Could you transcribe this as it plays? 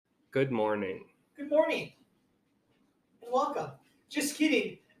Good morning. Good morning and welcome. Just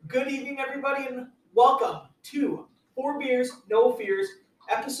kidding. Good evening, everybody, and welcome to Four Beers, No Fears,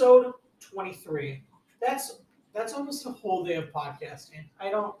 episode 23. That's almost a whole day of podcasting.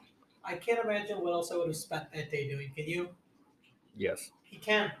 I can't imagine what else I would have spent that day doing. Can you? Yes. He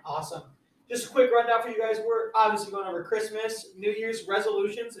can. Awesome. Just a quick rundown for you guys. We're obviously going over Christmas, New Year's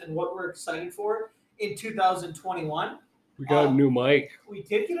resolutions, and what we're excited for in 2021. We got a new mic. We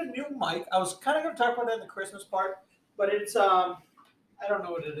did get a new mic. I was kind of going to talk about that in the Christmas part, but it's I don't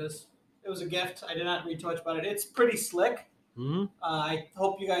know what it is. It was a gift. I did not read too much about it. It's pretty slick. Mm-hmm. I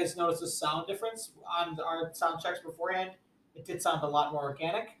hope you guys noticed the sound difference on our sound checks beforehand. It did sound a lot more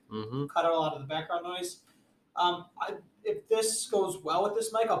organic. Mm-hmm. Cut out a lot of the background noise. If this goes well with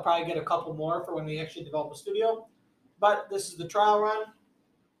this mic, I'll probably get a couple more for when we actually develop a studio. But this is the trial run.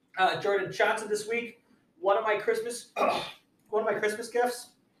 Jordan Johnson this week. One of my Christmas gifts.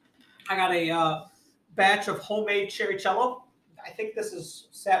 I got a batch of homemade cherrycello. I think this is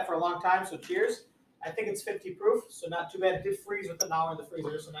sat for a long time, so cheers. I think it's 50 proof, so not too bad. It did freeze with an hour in the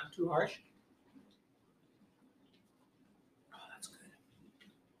freezer, so not too harsh. Oh, that's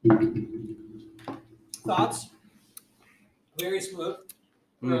good. Thoughts? Very smooth.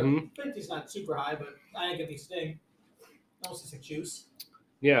 50's not super high, but I didn't get any sting. Almost tastes like juice.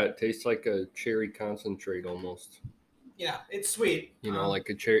 Yeah, it tastes like a cherry concentrate almost. Yeah, it's sweet. You know, like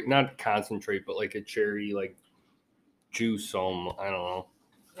a cherry, not concentrate, but like a cherry, like juice. I don't know.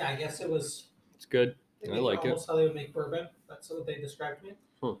 Yeah, I guess it was. It's good. I like it. Almost how they would make bourbon. That's what they described to me.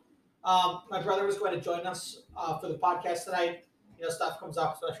 My brother was going to join us for the podcast tonight. You know, stuff comes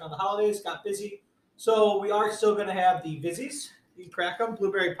up, especially on the holidays. Got busy. So we are still going to have the Vizzies. You can crack them.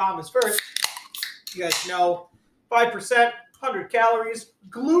 Blueberry Palm is first. You guys know 5%, 100 calories,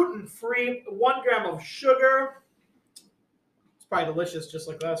 gluten-free, 1 gram of sugar. It's probably delicious, just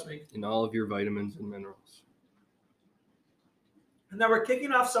like last week. And all of your vitamins and minerals. And then we're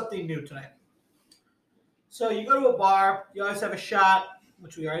kicking off something new tonight. So you go to a bar, you always have a shot,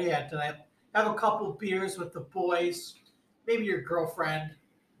 which we already had tonight. Have a couple of beers with the boys, maybe your girlfriend,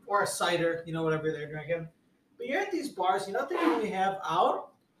 or a cider, you know, whatever they're drinking. But you're at these bars, you know what they really have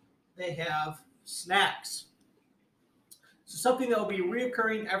out? They have snacks. So something that will be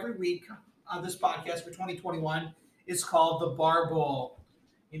reoccurring every week on this podcast for 2021 is called the Bar Bowl.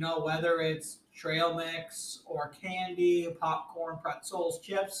 You know, whether it's trail mix or candy, popcorn, pretzels,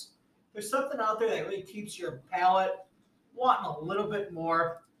 chips, there's something out there that really keeps your palate wanting a little bit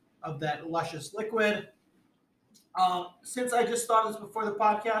more of that luscious liquid. Since I just thought of this before the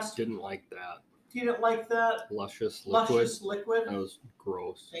podcast. Didn't like that. You didn't like that? Luscious liquid. Luscious liquid. That was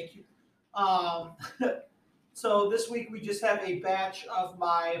gross. Thank you. So this week we just have a batch of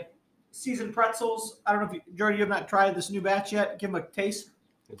my seasoned pretzels. I don't know if you, Jordan, you have not tried this new batch yet. Give them a taste.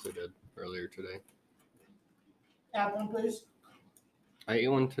 Yes, I did earlier today. Have one, please. I ate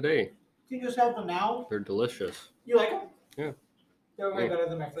one today. Can you just have them now? They're delicious. You like them? Yeah. They're way better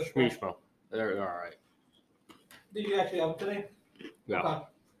than my first batch. They're all right. Did you actually have them today? Yeah. Okay.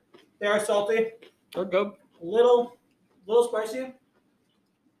 They are salty. They're good. A little spicy.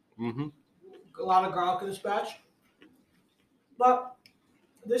 Mm-hmm. A lot of garlic in this batch. But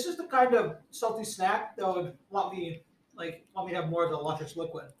this is the kind of salty snack that would want me to have more of the luscious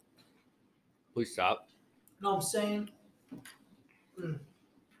liquid. Please stop. You know what I'm saying?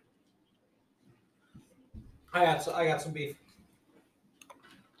 I got some beef.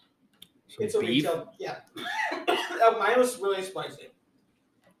 It's beef? a retail, yeah. Mine was really spicy.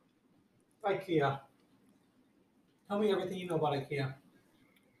 IKEA. Tell me everything you know about IKEA.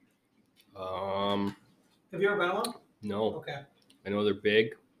 Have you ever been to one? No. Okay. I know they're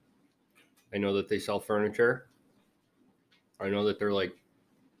big. I know that they sell furniture. I know that they're like,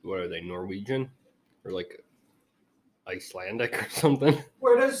 what are they, Norwegian? Or like Icelandic or something?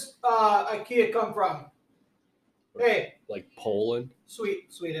 Where does IKEA come from? Hey. Like Poland?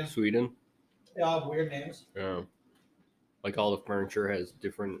 Sweden. Sweden? They all have weird names. Yeah. Like all the furniture has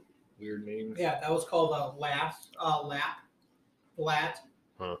different weird names. Yeah, that was called a lap. Huh.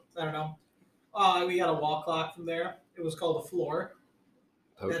 I don't know. We got a wall clock from there. It was called a floor.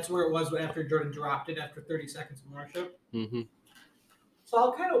 Okay. That's where it was after Jordan dropped it after 30 seconds of ownership. Mm-hmm. So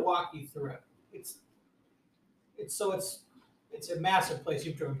I'll kind of walk you through it. It's a massive place.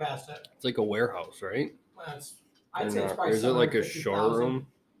 You've driven past it. It's like a warehouse, right? Well, I'd say it's probably. Is it like a showroom?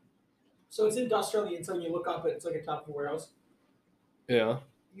 So it's industrial. And so when you look up it, it's like a top of a warehouse. Yeah.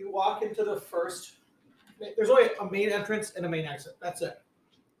 You walk into the first. There's only a main entrance and a main exit. That's it.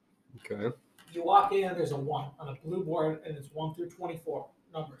 Okay. You walk in, there's a 1 on a blue board, and it's 1 through 24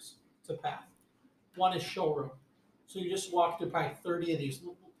 numbers. It's a path. 1 is showroom. So you just walk through probably 30 of these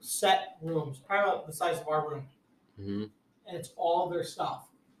set rooms, probably about the size of our room, Mm-hmm. and it's all their stuff,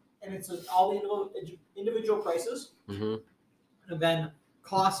 and it's all the individual prices, Mm-hmm. and then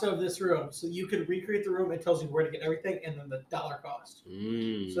cost of this room. So you can recreate the room. It tells you where to get everything, and then the dollar cost. So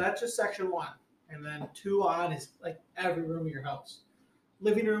Mm. that's just section one, and then two on is like every room in your house.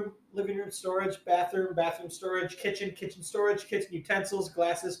 Living room storage, bathroom storage, kitchen storage, kitchen utensils,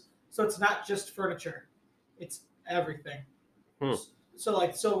 glasses. So it's not just furniture; it's everything. Hmm. So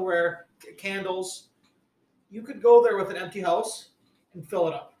like silverware, candles. You could go there with an empty house and fill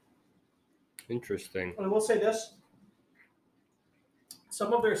it up. Interesting. But I will say this: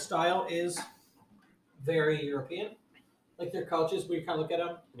 some of their style is very European. Like their couches, where you kind of look at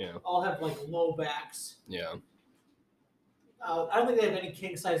them, Yeah. all have like low backs. Yeah. I don't think they have any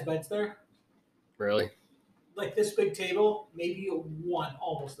king size beds there. Really? Like this big table, maybe one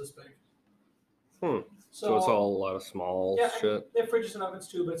almost this big. Hmm. So, So it's all a lot of small yeah, shit. they have fridges and ovens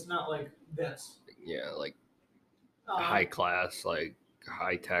too, but it's not like this. Yeah, like Um, high class, like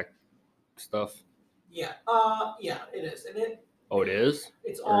high tech stuff. yeah, yeah, it is, and Oh, it is,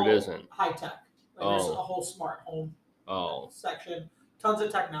 it's or it all isn't. high tech. Like there's a Oh. whole smart home Oh. section, tons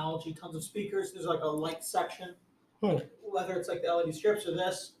of technology, tons of speakers. There's like a light section, Hmm. whether it's like the LED strips or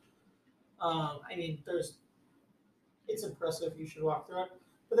this. I mean, it's impressive. You should walk through it.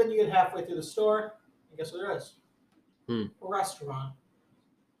 But then you get halfway through the store, and guess what there is? Hmm. A restaurant.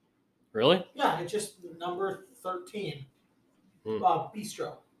 Really? Yeah, it's just number 13, Hmm.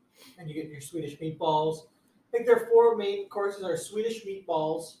 bistro, and you get your Swedish meatballs. I think their four main courses are Swedish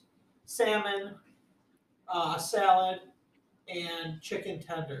meatballs, salmon, salad, and chicken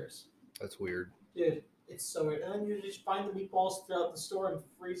tenders. That's weird. Dude, it's so weird. And then you just find the meatballs throughout the store in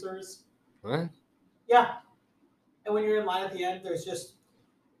freezers. What? Yeah. And when you're in line at the end, there's just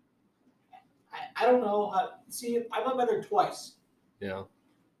I don't know how. See, I went by there twice. Yeah.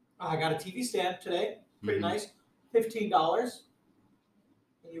 I got a TV stand today, pretty Mhm. nice, $15.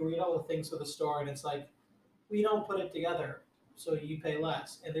 And you read all the things for the store, and it's like we don't put it together, so you pay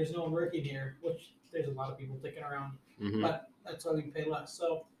less. And there's no one working here, which there's a lot of people dicking around, Mhm. but that's why we pay less.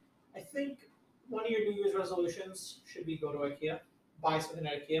 So I think one of your New Year's resolutions should be go to IKEA, buy something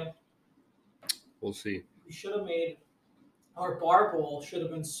at IKEA. We'll see. We should have made our bar bowl should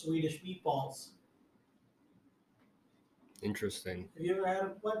have been Swedish meatballs. Interesting. Have you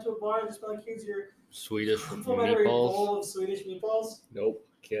ever went to a bar and just been like, here's your Swedish complimentary bowl meatballs? of Swedish meatballs? Nope.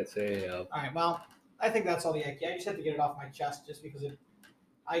 Can't say I have. All right, well, I think that's all the IKEA. I just had to get it off my chest just because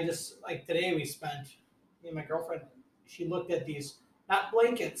I just, like today we spent, me and my girlfriend, she looked at these, not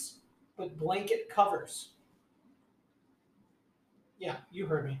blankets, but blanket covers. Yeah, you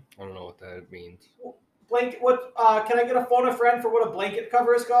heard me. I don't know what that means. Blanket, what, can I get a phone a friend for what a blanket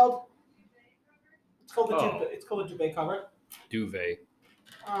cover is called? It's called it's called a duvet cover. Duvet.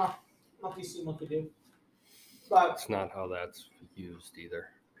 Monkey see, monkey do. But, That's not how that's used either.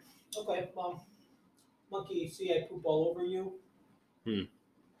 okay, monkey see, I poop all over you.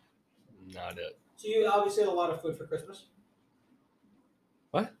 Not it. So you obviously had a lot of food for Christmas.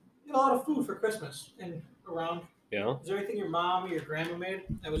 What? You had a lot of food for Christmas and around. Yeah. Is there anything your mom or your grandma made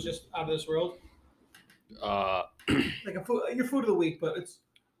that was just out of this world? Like your food of the week, but it's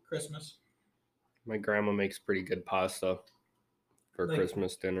Christmas. My grandma makes pretty good pasta for Like-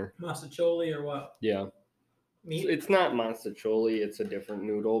 Christmas dinner. Mastacholi or what? Yeah. Meat? It's not mastacholi, it's a different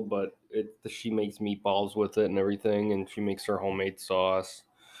noodle, but she makes meatballs with it and everything, and she makes her homemade sauce.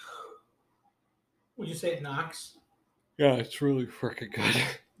 Would you say it knocks? Yeah, it's really freaking good.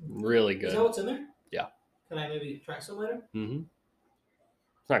 Really Is that good. what's in there? Yeah. Can I maybe try some later? Mm-hmm.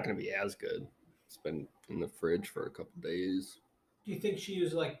 It's not going to be as good. It's been in the fridge for a couple days. Do you think she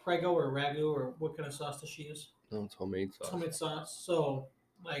used like Prego or Ragu or what kind of sauce does she use? No, it's homemade sauce. Homemade sauce. So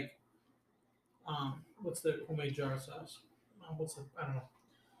like, what's the homemade jar sauce? I don't know.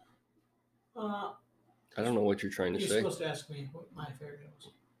 I don't know what you're trying to You're say. supposed to ask me what my favorite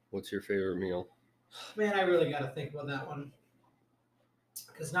was. What's your favorite meal? Man, I really got to think about that one.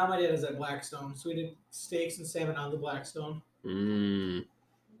 Because now my dad is at Blackstone, so we did steaks and salmon on the Blackstone. Mmm.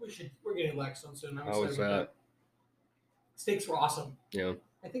 We're getting Blackstone soon. I'm How excited was about that? Steaks were awesome. Yeah.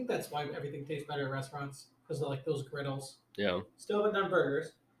 I think that's why everything tastes better at restaurants because of like those griddles. Yeah. Still haven't done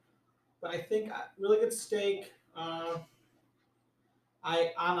burgers, but I think really good steak. I'm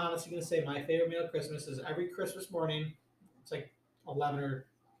honestly gonna say my favorite meal at Christmas is every Christmas morning. It's like 11 or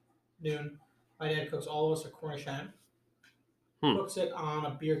noon. My dad cooks all of us a Cornish hen. Cooks it on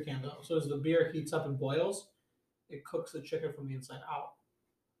a beer candle. So as the beer heats up and boils, it cooks the chicken from the inside out.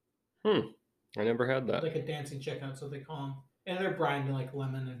 I never had that. Like a dancing chicken, that's what they call them. And they're brined in like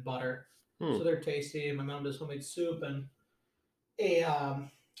lemon and butter. So they're tasty. And my mom does homemade soup and a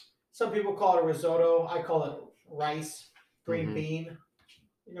Some people call it a risotto. I call it rice, green Mhm. bean.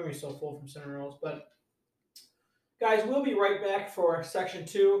 You know, you're so full from cinnamon rolls. But guys, we'll be right back for section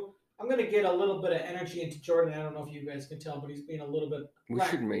 2. I'm gonna get a little bit of energy into Jordan. I don't know if you guys can tell, but he's being a little bit. We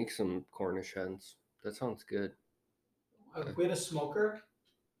should make some Cornish hens. That sounds good. We had a smoker.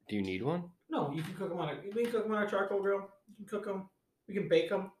 Do you need one? No, you can cook them on we can cook them on our charcoal grill. You can cook them. We can bake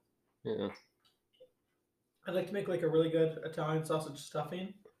them. Yeah. I'd like to make like a really good Italian sausage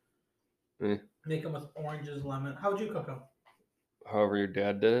stuffing. Eh. Make them with oranges, lemon. How would you cook them? However your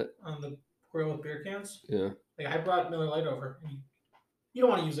dad did it. On the grill with beer cans? Yeah. Like I brought Miller Lite over. You don't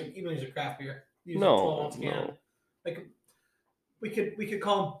want to use it. You don't use a craft beer. Use No, a 12-ounce can. no. Like we could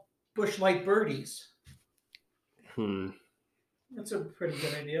call them Bush Light Birdies. That's a pretty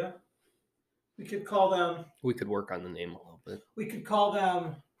good idea. We could call them. We could work on the name a little bit. We could call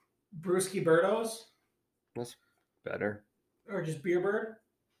them Brewski Birdos. That's better. Or just Beer Bird.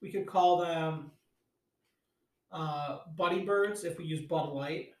 We could call them Buddy Birds if we use Bud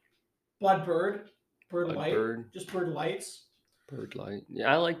Light. Bud Bird. Bird Bud Light. Bird. Just Bird Lights. Bird Light.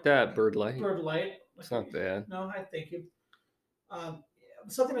 Yeah, I like that. Bird Light. Bird Light. It's not bad. No, I thank you.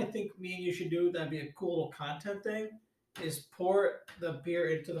 Something I think me and you should do that'd be a cool little content thing is pour the beer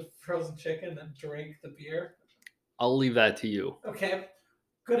into the frozen chicken and drink the beer. I'll leave that to you. Okay.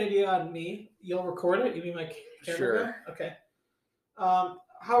 Good idea on me. You'll record it? You mean my camera Sure. guy? Okay.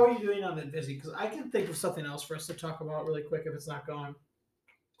 How are you doing on that, Vizzy? Because I can think of something else for us to talk about really quick if it's not gone.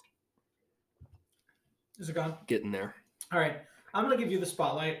 Is it gone? Getting there. All right. I'm going to give you the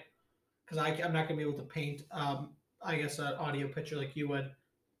spotlight because I'm not going to be able to paint, I guess, an audio picture like you would.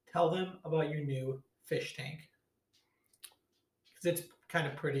 Tell them about your new fish tank. Because it's kind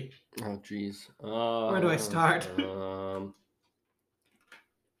of pretty. Oh, geez. Where do I start?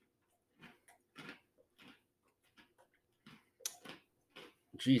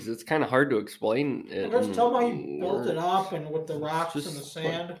 Geez, it's kind of hard to explain it. Let's tell them how you built it up and with the rocks and the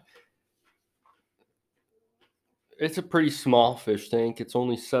sand. It's a pretty small fish tank. It's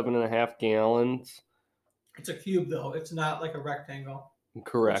only 7.5 gallons. It's a cube, though. It's not like a rectangle.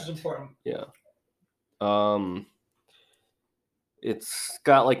 Correct. Which is important. Yeah. It's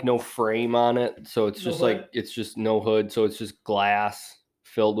got like no frame on it, so it's just like it's just no hood, so it's just glass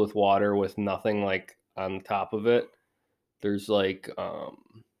filled with water with nothing like on the top of it. There's like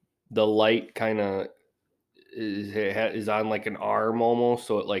the light kind of is on like an arm almost,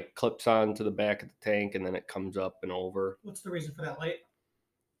 so it like clips on to the back of the tank and then it comes up and over. What's the reason for that light?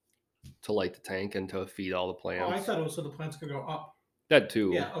 To light the tank and to feed all the plants. Oh, I thought it was so the plants could go up. That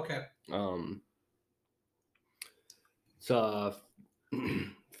too. Yeah. Okay. It's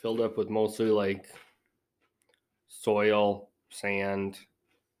filled up with mostly like soil, sand,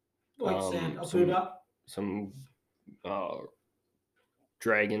 Sand, some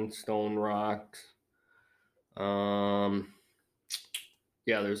dragon stone rocks. Yeah,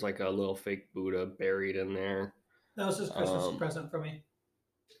 there's like a little fake Buddha buried in there. That was his Christmas present for me.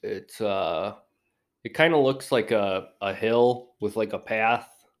 It's it kind of looks like a hill with like a path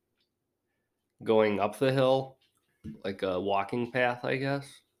going up the hill, like a walking path, I guess.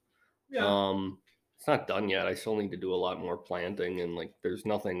 Yeah. It's not done yet. I still need to do a lot more planting, and like there's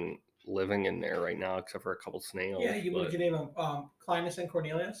nothing living in there right now except for a couple snails. Yeah, would you name them Clinus and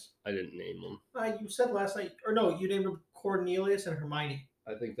Cornelius? I didn't name them. You said last night, or no, you named them Cornelius and Hermione.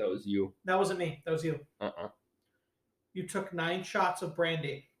 I think that was you. That wasn't me. That was you. Uh-uh. You took 9 shots of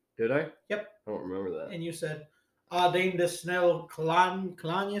brandy. Did I? Yep. I don't remember that. And you said, named the snail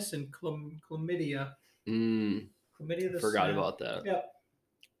Clonius and Chlamydia. Chlamydia the Forgot snail. about that. Yep.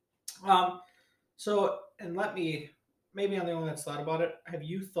 So, and maybe I'm the only one that's thought about it. Have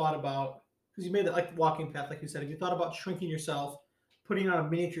you thought about, because you made it like the walking path, like you said, have you thought about shrinking yourself, putting on a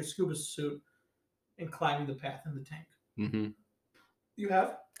miniature scuba suit, and climbing the path in the tank? Mm-hmm. You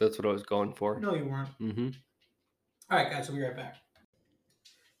have? That's what I was going for. No, you weren't. Mm-hmm. All right, guys, we'll be right back.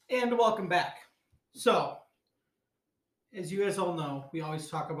 And welcome back. So, as you guys all know, we always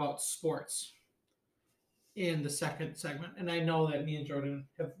talk about sports in the second segment. And I know that me and Jordan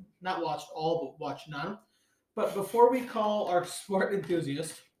have not watched all, but watched none. But before we call our sport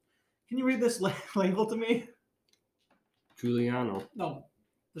enthusiast, can you read this label to me? Giuliano. No.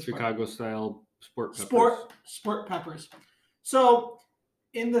 Chicago-style sport peppers. Sport peppers. So,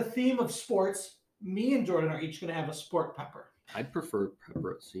 in the theme of sports, me and Jordan are each going to have a sport pepper. I'd prefer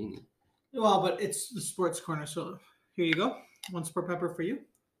pepperoncini. Well, but it's the sports corner, so here you go. 1 sport pepper for you.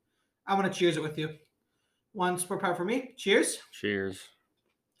 I want to cheers it with you. 1 sport pepper for me. Cheers. Cheers.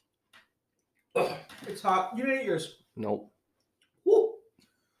 Ugh, it's hot. You didn't eat yours. Nope. Woo.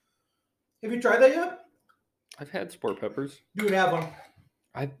 Have you tried that yet? I've had sport peppers. You would have one.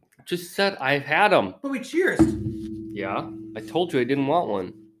 Just said I've had them. But we cheers. Yeah, I told you I didn't want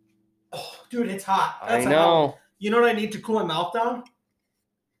one. Oh, dude, it's hot. I know. You know what I need to cool my mouth down?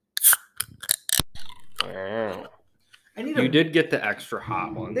 Wow. I need You did get the extra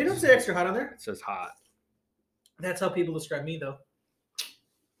hot one. They don't say extra hot on there. It says hot. That's how people describe me, though.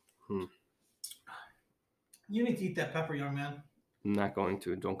 You need to eat that pepper, young man. I'm not going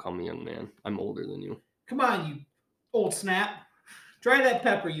to. Don't call me young man. I'm older than you. Come on, you old snap. Try that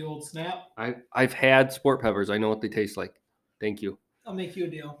pepper, you old snap. I've had sport peppers. I know what they taste like. Thank you. I'll make you a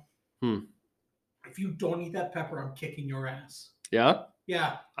deal. If you don't eat that pepper, I'm kicking your ass. Yeah?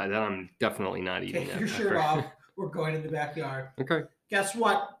 Yeah. Then I'm definitely not eating that Take your shirt off. We're going in the backyard. Okay. Guess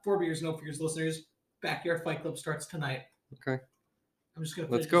what? 4 beers, no fears, listeners. Backyard Fight Club starts tonight. Okay. I'm just going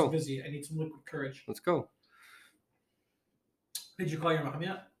to Let's go. busy. I need some liquid courage. Let's go. Did you call your mom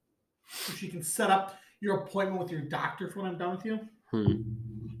yet? So she can set up your appointment with your doctor for when I'm done with you?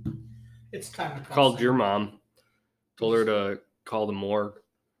 It's time to call. Called your mom. Told her to call the morgue.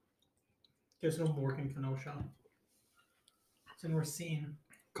 There's no morgue in Kenosha. It's in Racine.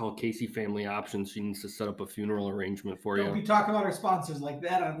 Call Casey Family Options. She needs to set up a funeral arrangement for you. Don't be talking about our sponsors like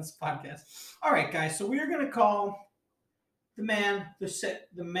that on this podcast. All right, guys. So we are going to call the man, the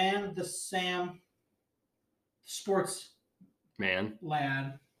Sam, sports man,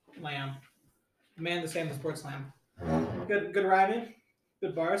 lamb. The man, the Sam, the sports lamb. Good rhyming.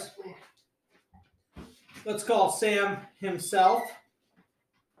 Good bars. Let's call Sam himself.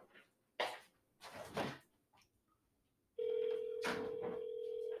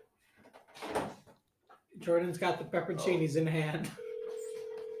 Jordan's got the pepperoncinis in hand.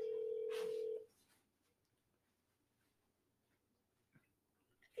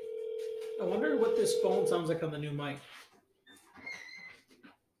 I wonder what this phone sounds like on the new mic.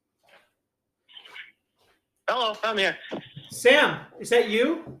 Hello, I'm here. Sam, is that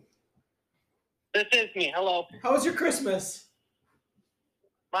you? This is me. Hello. How was your Christmas?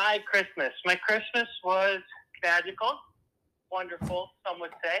 My Christmas was magical, wonderful, some would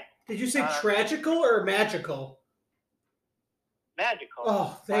say. Did you say tragical or magical? Magical.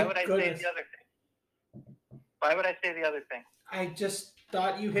 Oh, thank goodness. Say the other thing? Why would I say the other thing? I just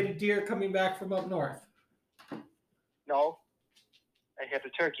thought you hit a deer coming back from up north. No, I hit a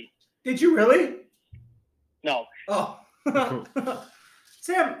turkey. Did you really? No. Oh.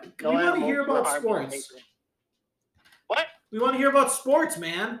 Sam, we want to hear about sports. What? We want to hear about sports,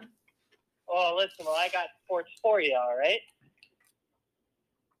 man. Oh, listen, well, I got sports for you, all right?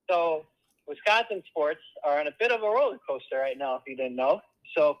 So, Wisconsin sports are on a bit of a roller coaster right now, if you didn't know.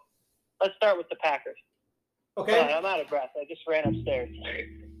 So, let's start with the Packers. Okay. Hold on, I'm out of breath. I just ran upstairs.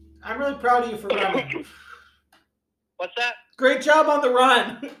 I'm really proud of you for running. What's that? Great job on the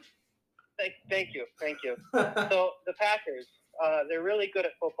run. Thank you. So, the Packers, they're really good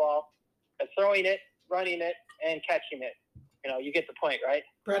at football, at throwing it, running it, and catching it. You know, you get the point, right?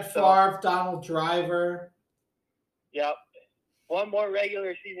 Brett Favre, Donald Driver. Yep. One more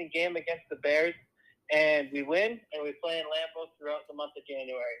regular season game against the Bears, and we win, and we play in Lambeau throughout the month of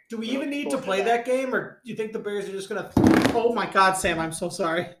January. Do we even need to play that game, or do you think the Bears are just going to? Oh my God, Sam! I'm so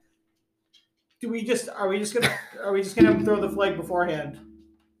sorry. Are we just gonna throw the flag beforehand?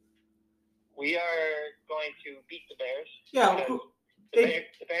 We are going to beat the Bears. Yeah.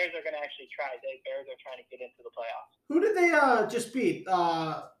 The Bears are going to actually try. The Bears are trying to get into the playoffs. Who did they just beat?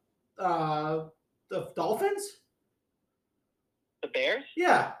 The Dolphins? The Bears?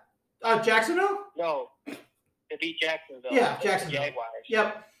 Yeah. Jacksonville? No. They beat Jacksonville. Yeah, Jacksonville. Jaguars.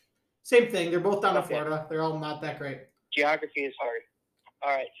 Yep. Same thing. They're both down in Florida. They're all not that great. Geography is hard. All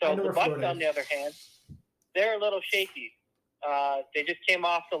right. So the Bucs, on the other hand, they're a little shaky. They just came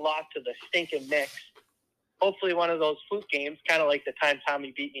off the loss to the stinking Knicks. Hopefully one of those fluke games, kind of like the time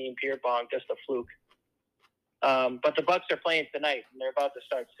Tommy beat me in beer bong, just a fluke. But the Bucs are playing tonight, and they're about to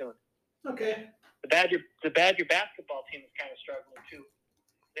start soon. Okay. The Badger basketball team is kind of struggling too.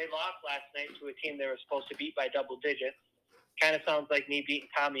 They lost last night to a team they were supposed to beat by double digits. Kind of sounds like me beating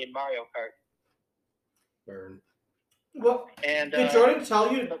Tommy in Mario Kart. Burn. Well, and did Jordan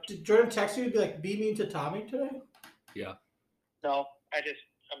tell you? Did Jordan text you to be like, beat me to Tommy today? Yeah. No, I'm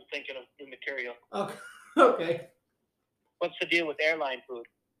thinking of new material. Okay. Okay. What's the deal with airline food?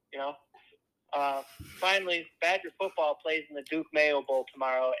 You know. Finally, Badger football plays in the Duke Mayo Bowl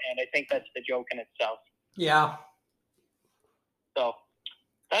tomorrow, and I think that's the joke in itself. Yeah. So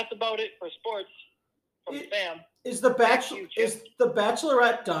that's about it for sports from Sam. Is the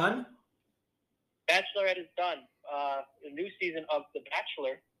Bachelorette done? Bachelorette is done. The new season of The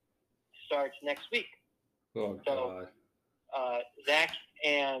Bachelor starts next week. Oh, God. So, Zach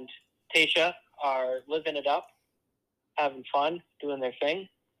and Tasha are living it up, having fun, doing their thing.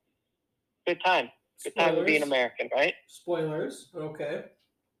 Good time. Good time to be an American, right? Spoilers, but okay.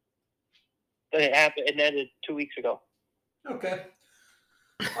 It happened. It ended 2 weeks ago. Okay.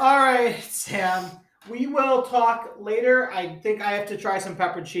 All right, Sam. We will talk later. I think I have to try some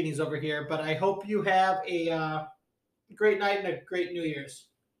pepperoncinis over here, but I hope you have a great night and a great New Year's.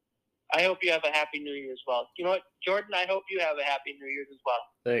 I hope you have a happy New Year as well. You know what, Jordan? I hope you have a happy New Year's as well.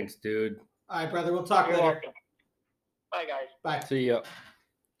 Thanks, dude. All right, brother. We'll talk later. Welcome. Bye, guys. Bye. See ya.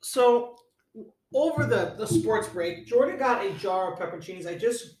 So, over the sports break, Jordan got a jar of pepperoncinis. I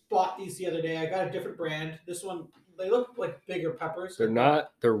just bought these the other day. I got a different brand. This one, they look like bigger peppers.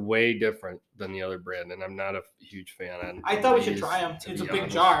 They're way different than the other brand, and I'm not a huge fan. I thought we should try them. It's a big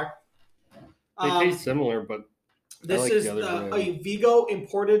jar. They taste similar, but this is a Vigo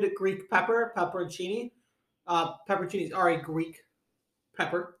imported Greek pepperoncini. Pepperoncinis are a Greek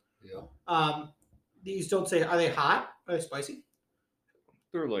pepper. Yeah. These don't say, are they hot? Are they spicy?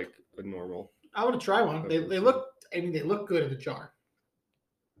 They're like a normal. I want to try one. They look, they look good in the jar.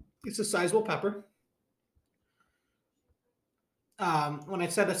 It's a sizable pepper. When I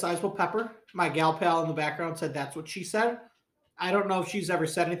said a sizable pepper, my gal pal in the background said that's what she said. I don't know if she's ever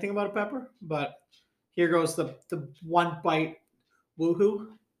said anything about a pepper, but here goes the one bite woohoo.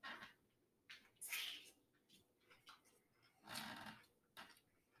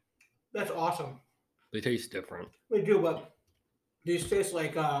 That's awesome. They taste different. They do, but these taste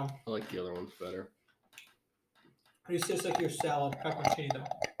like I like the other ones better. These taste like your salad pepperoncini though.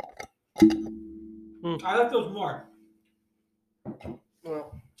 I like those more.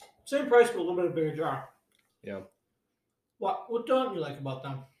 Well, same price but a little bit of bigger jar. Yeah. What don't you like about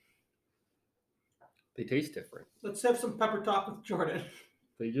them? They taste different. Let's have some pepper talk with Jordan.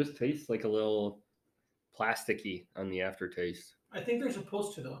 They just taste like a little plasticky on the aftertaste. I think they're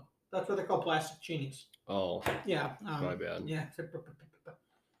supposed to though. That's what they're called, plastic chinis. Oh. Yeah. My bad. Yeah.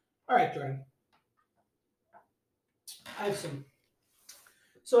 All right, Jordan. I have some.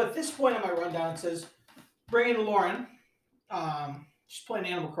 So at this point in my rundown, it says, bring in Lauren. She's playing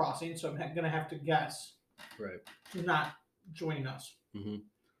Animal Crossing, so I'm going to have to guess. Right. She's not joining us. Mm-hmm.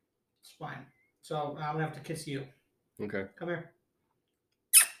 It's fine. So I'm going to have to kiss you. Okay. Come here.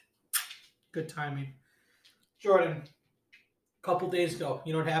 Good timing. Jordan, a couple days ago,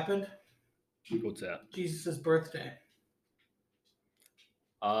 you know what happened? What's that? Jesus' birthday.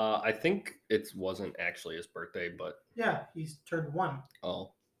 I think it wasn't actually his birthday, but... Yeah, he's turned 1.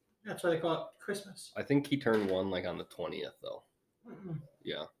 Oh. That's why they call it Christmas. I think he turned 1 like on the 20th, though. Mm-mm.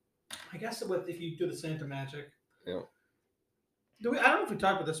 Yeah. I guess if you do the Santa magic. Yeah. I don't know if we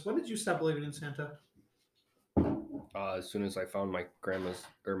talked about this. When did you stop believing in Santa? As soon as I found my grandma's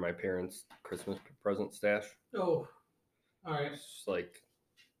or my parents' Christmas present stash. Oh, all right. It's like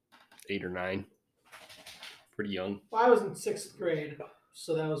 8 or 9. Pretty young. Well, I was in 6th grade,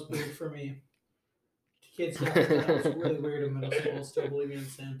 so that was weird for me. Kids, that was really weird in middle school, still believing in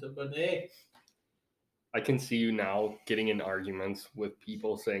Santa. But hey, I can see you now getting in arguments with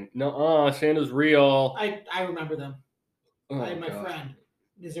people saying, "No, Santa's real." I remember them. Oh, I had my friend.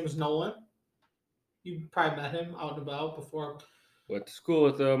 His name was Nolan. You probably met him out and about before. Went to school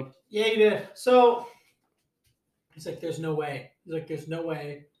with him. Yeah, you did. So he's like, "There's no way." He's like, "There's no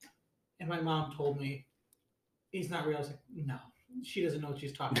way." And my mom told me he's not real. I was like, "No." She doesn't know what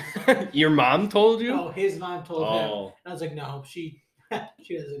she's talking about. Your mom told you? No, his mom told him. And I was like, no, she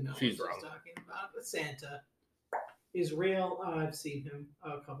doesn't know she's what wrong. She's talking about. But Santa is real. I've seen him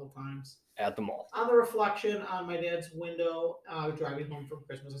a couple times. At the mall. On the reflection on my dad's window, driving home from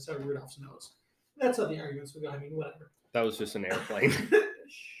Christmas, I saw Rudolph's nose. That's how the arguments would go. I mean, whatever. That was just an airplane.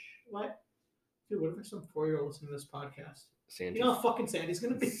 What? Dude, what if there's some 4-year-old listening to this podcast? Santa. You know how fucking Santa's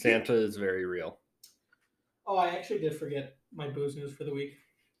going to be? Santa is very real. Oh, I actually did forget my booze news for the week.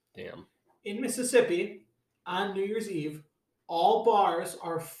 Damn. In Mississippi, on New Year's Eve, all bars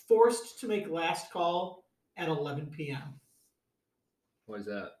are forced to make last call at 11 p.m. Why is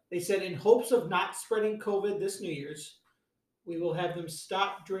that? They said in hopes of not spreading COVID this New Year's, we will have them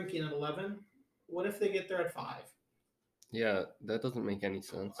stop drinking at 11. What if they get there at 5? Yeah, that doesn't make any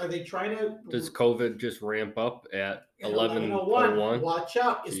sense. Are they trying to... Does COVID just ramp up at 11:01? Watch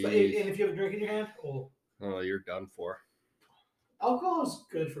out. And if you have a drink in your hand, oh, you're done for. Alcohol is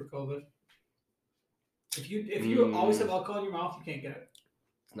good for COVID. If you always have alcohol in your mouth, you can't get it.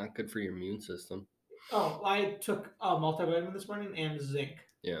 It's not good for your immune system. Oh, I took a multivitamin this morning and zinc.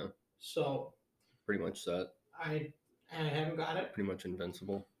 Yeah. So. Pretty much set. I haven't got it. Pretty much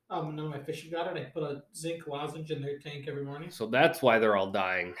invincible. None of my fishing got it. I put a zinc lozenge in their tank every morning. So that's why they're all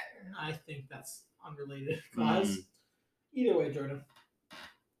dying. I think that's unrelated cause. Either way, Jordan.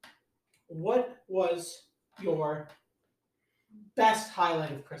 What was your best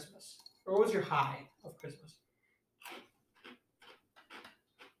highlight of Christmas? Or what was your high of Christmas?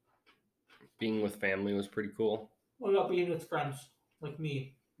 Being with family was pretty cool. What about being with friends like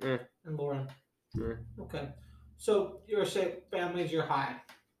me and Lauren? Okay. So you're saying family's your high.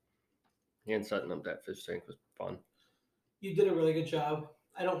 And setting up that fish tank was fun. You did a really good job.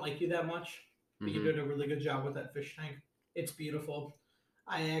 I don't like you that much, but you did a really good job with that fish tank. It's beautiful.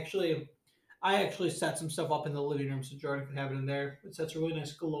 I actually set some stuff up in the living room so Jordan could have it in there. It sets a really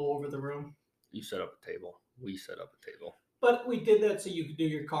nice glow over the room. You set up a table. We set up a table. But we did that so you could do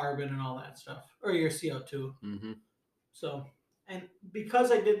your carbon and all that stuff, or your CO2. Mm-hmm. So, and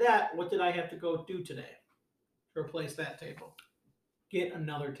because I did that, what did I have to go do today to replace that table? Get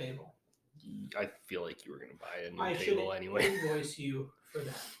another table. I feel like you were going to buy a new table anyway. I should invoice you for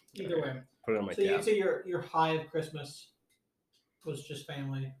that. Either way. Put it on my tab. So you'd say your high of Christmas was just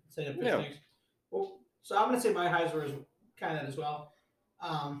family instead of fish tanks. Well, so I'm going to say my highs were kind of that as well.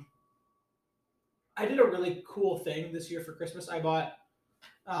 I did a really cool thing this year for Christmas. I bought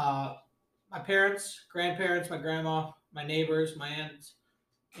my parents, grandparents, my grandma, my neighbors, my aunts,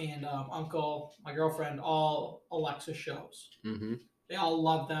 and uncle, my girlfriend, all Alexa shows. Mm-hmm. They all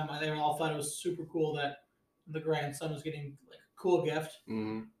loved them. They all thought it was super cool that the grandson was getting like a cool gift.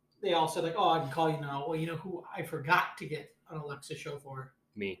 Mm-hmm. They all said like, "Oh, I can call you now." Well, you know who I forgot to get an Alexa show for?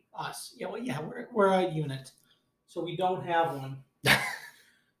 Me. Us. Yeah. Well, yeah. We're a unit, so we don't have one.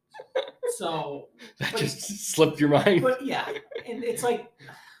 So that just slipped your mind. But yeah, and it's like,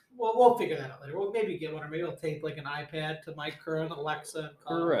 well, we'll figure that out later. We'll maybe get one, or maybe I'll take like an iPad to my current Alexa and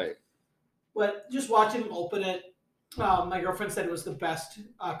call right. But just watching him open it, my girlfriend said it was the best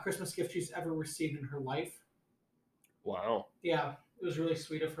Christmas gift she's ever received in her life. Wow. Yeah, it was really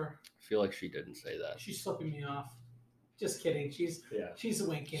sweet of her. I feel like she didn't say that. She's flipping me off. Just kidding. She's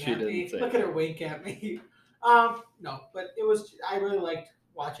winking she at me. Look at her wink at me. No, but it was. I really liked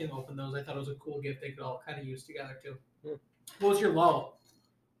watching them open those. I thought it was a cool gift they could all kind of use together too. Yeah. What was your low?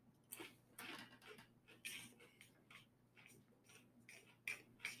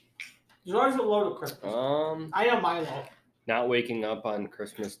 There's always a low to Christmas. I know my low. Not waking up on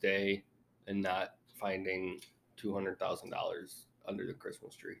Christmas Day and not finding $200,000 under the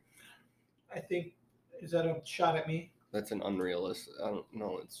Christmas tree. I think, is that a shot at me? That's an unrealistic. I don't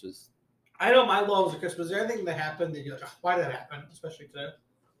know. It's just. I know my low was a Christmas. Is there anything that happened that you're like, oh, why did that happen? Especially today.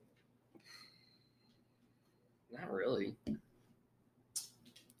 Not really. I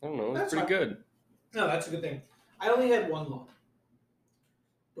don't know. It's That's pretty good. No, that's a good thing. I only had one low.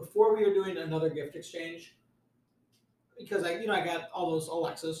 Before we were doing another gift exchange, because I got all those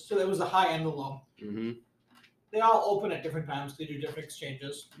Alexas, so there was the high and the low. Mm-hmm. They all open at different times. They do different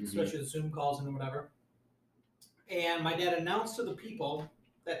exchanges, especially the Zoom calls and whatever. And my dad announced to the people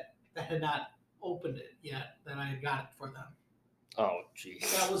that had not opened it yet that I had got it for them. Oh, jeez.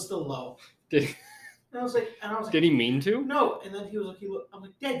 That was the low. And I was like, did he mean to? No. And then he was like, I'm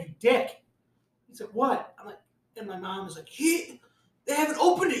like, Dad, you dick. He's like, what? I'm like, and my mom was like, they haven't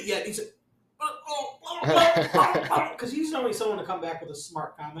opened it yet. He's like, because he's normally someone to come back with a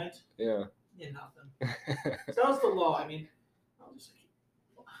smart comment. Yeah. Yeah, nothing. So that was the low. I mean, I was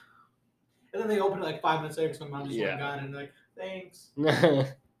like, and then they opened it like 5 minutes later because my mom just went and got it and like, thanks.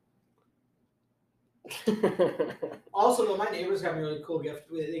 Also, though, my neighbors got me a really cool gift.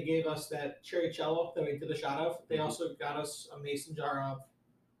 They gave us that cherry cello that we did a shot of. They also got us a mason jar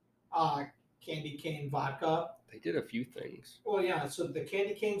of candy cane vodka. They did a few things. Well, yeah. So the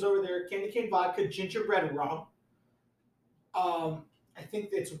candy canes over there, candy cane vodka, gingerbread rum. I think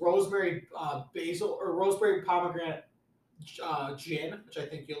it's rosemary basil or rosemary pomegranate gin, which I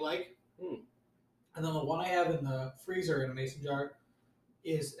think you'll like. And then the one I have in the freezer in a mason jar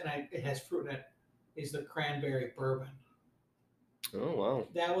is, it has fruit in it, is the cranberry bourbon. Oh, wow.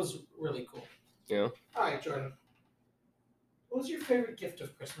 That was really cool. Yeah. All right, Jordan. What was your favorite gift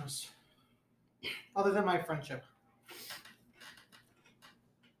of Christmas? Other than my friendship.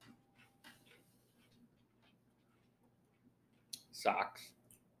 Socks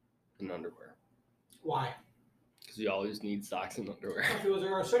and underwear. Why? Because you always need socks and underwear. Was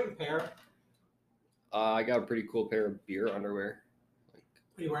there a certain pair? I got a pretty cool pair of beer underwear.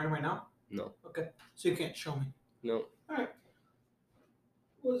 Are you wearing them right now? No. Okay. So you can't show me. No. All right.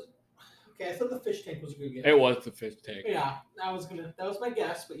 Okay, I thought the fish tank was a good gift. It was the fish tank. Yeah, that was my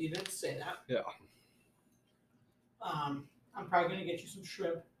guess, but you didn't say that. Yeah. I'm probably gonna get you some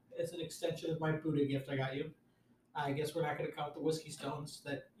shrimp as an extension of my Buddha gift I got you. I guess we're not gonna count the whiskey stones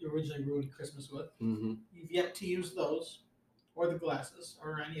that you originally ruined Christmas with. Mm-hmm. You've yet to use those, or the glasses,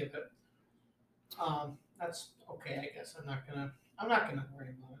 or any of it. That's okay, I guess. I'm not gonna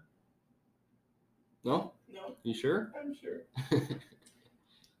worry about it. No? No. You sure? I'm sure.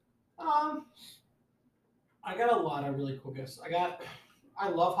 I got a lot of really cool gifts. I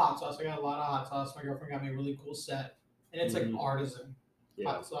love hot sauce. I got a lot of hot sauce. My girlfriend got me a really cool set, and it's like artisan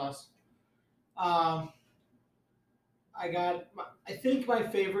hot sauce. I think my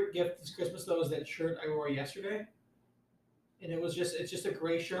favorite gift this Christmas though is that shirt I wore yesterday, and it's just a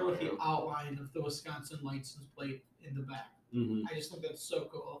gray shirt with the outline of the Wisconsin license plate in the back. I just think that's so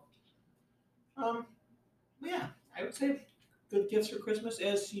cool. Yeah, I would say good gifts for Christmas.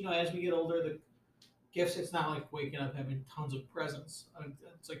 As you know, as we get older, the gifts, it's not like waking up having tons of presents.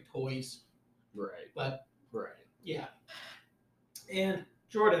 It's like toys. Right. But right. Yeah. And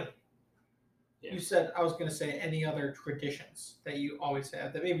Jordan, you said, I was going to say, any other traditions that you always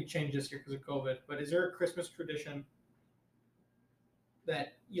have that maybe changed this year because of COVID, but is there a Christmas tradition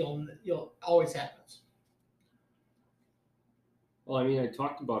that you'll always happens? Well, I mean, I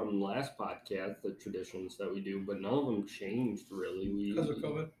talked about them last podcast, the traditions that we do, but none of them changed really. Because of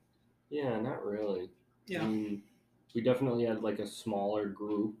COVID? Yeah, not really. Yeah. I mean, we definitely had like a smaller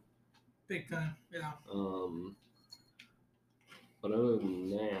group. Big time, yeah. But other than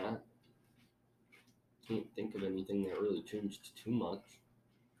that, can't think of anything that really changed too much.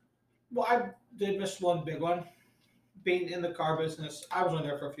 Well, I did miss one big one. Being in the car business, I was only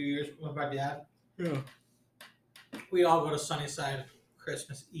there for a few years with my dad. Yeah. We all go to Sunnyside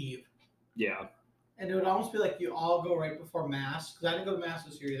Christmas Eve. Yeah. And it would almost be like you all go right before Mass, because I didn't go to Mass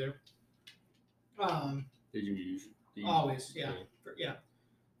this year either. Did you usually? Always, yeah. Yeah.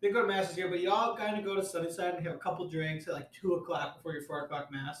 They go to Mass this year, but you all kind of go to Sunnyside and have a couple drinks at like 2 o'clock before your 4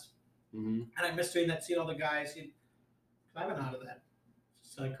 o'clock Mass. Mm-hmm. And I missed doing that, seeing all the guys. I've been out of that.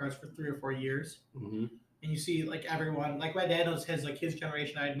 Selling cars for 3 or 4 years. Mm-hmm. And you see like everyone, like my dad knows his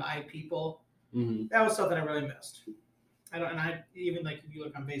generation, I had my people. Mm-hmm. That was something I really missed. Even like if you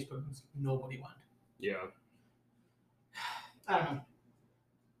look on Facebook, nobody went. Yeah. I don't know.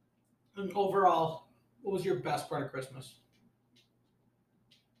 And overall, what was your best part of Christmas?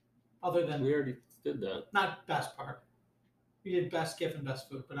 Other than we already did that. Not best part. We did best gift and best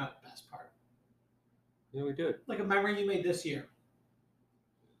food, but not best part. Yeah, we did. Like a memory you made this year.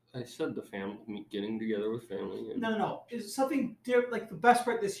 I said the family, getting together with family. And No. Is something different, like the best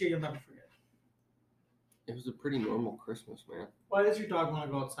part this year you'll never forget? It was a pretty normal Christmas, man. Why does your dog want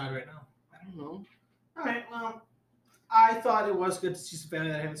to go outside right now? I don't know. All right, well, I thought it was good to see some family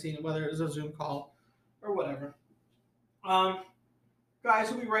that I haven't seen, whether it was a Zoom call or whatever.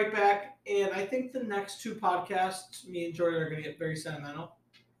 Guys, we'll be right back, and I think the next 2 podcasts, me and Jordan are going to get very sentimental.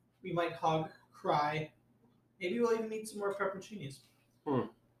 We might hug, cry. Maybe we'll even eat some more pepperoncinis. Hold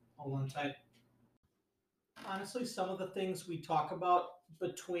on tight. Honestly, some of the things we talk about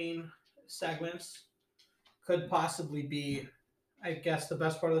between segments could possibly be, I guess, the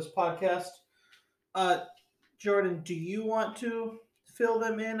best part of this podcast. Jordan, do you want to fill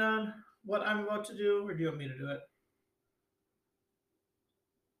them in on what I'm about to do, or do you want me to do it?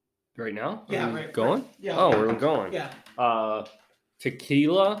 Right now? Yeah, right. Going? Yeah. Oh, we're going. Yeah.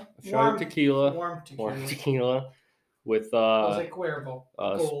 Tequila. Warm tequila. Warm tequila. With Jose Cuervo,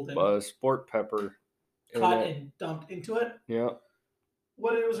 golden. Sport pepper. Cut and dumped into it. Yeah.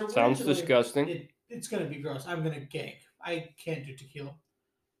 What it was originally. Sounds disgusting. It's going to be gross. I'm going to gag. I can't do tequila.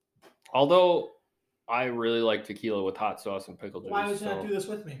 Although I really like tequila with hot sauce and pickle juice. Why would you not do this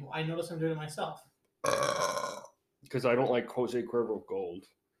with me? Well, I notice I'm doing it myself. Because I don't like Jose Cuervo Gold.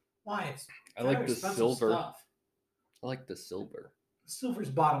 Why? I like the silver. Stuff. I like the silver. Silver's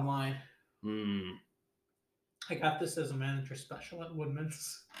bottom line. Hmm. I got this as a manager special at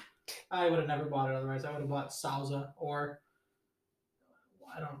Woodman's. I would have never bought it otherwise. I would have bought Sauza or,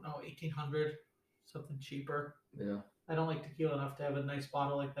 I don't know, 1800, something cheaper. Yeah. I don't like tequila enough to have a nice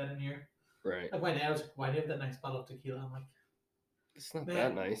bottle like that in here. Right. Like my dad was like, why do you have that nice bottle of tequila? I'm like, it's not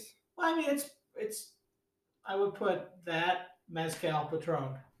that nice. Well, I mean, it's. I would put that Mezcal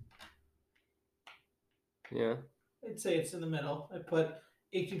Patron. Yeah. I'd say it's in the middle. I put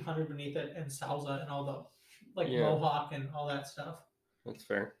 1800 beneath it and Sauza and all the Mohawk and all that stuff. That's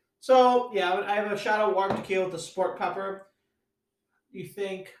fair. So yeah, I have a shot of warm tequila with the sport pepper. You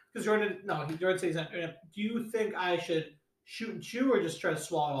think? Because Jordan says that. Do you think I should shoot and chew or just try to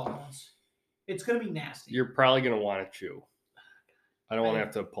swallow it all at once? It's gonna be nasty. You're probably gonna want to chew. I don't want to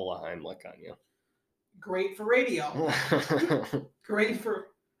have to pull a Heimlich on you. Great for radio. Great for.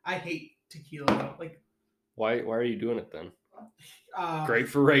 I hate tequila though. Like. Why are you doing it then? Great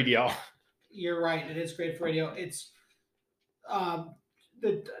for radio. You're right. It is great for radio. It's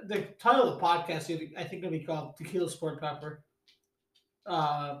the title of the podcast. I think it'll be called Tequila Sport Pepper.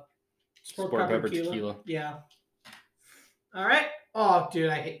 Sport Pepper tequila. Yeah. All right. Oh,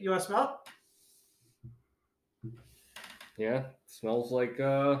 dude, I hate. You want to smell it? Yeah, smells like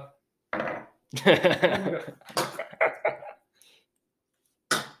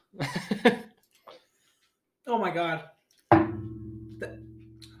Oh my god. I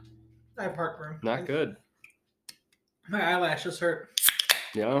have heartburn. Not good. My eyelashes hurt.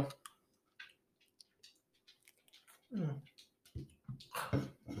 Yeah.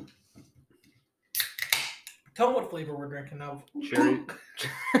 Tell them what flavor we're drinking now.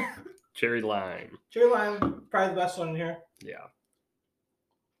 Cherry lime. Cherry lime, probably the best one in here. Yeah.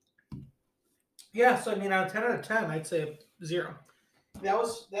 Yeah, so I mean, out of 10 out of 10, I'd say 0.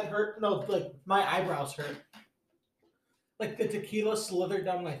 That hurt. No, like my eyebrows hurt. Like the tequila slithered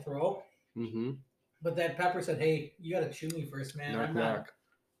down my throat. Mm-hmm. But that pepper said, "Hey, you gotta chew me first, man. Knock, I'm knock.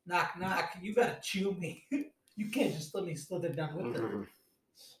 Knock, knock. You gotta chew me. You can't just let me slither down with it."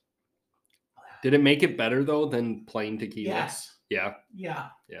 Did it make it better though than plain tequila? Yes. Yeah. Yeah.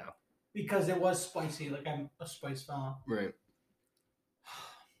 Yeah. Because it was spicy. Like I'm a spice fella. Right.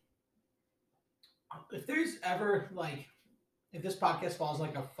 If there's ever if this podcast falls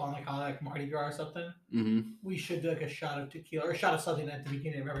like a fun like holiday, like Mardi Gras or something, we should do like a shot of tequila or a shot of something at the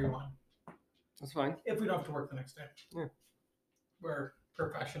beginning of every one. That's fine. If we don't have to work the next day. Yeah. We're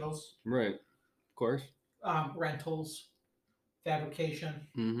professionals. Right. Of course. Rentals, fabrication,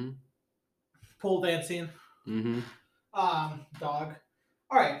 Mm-hmm. pole dancing, Mm-hmm. dog.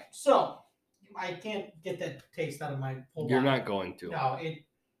 All right, so I can't get that taste out of my whole body. You're not going to. No,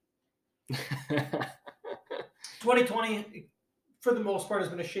 2020, for the most part, has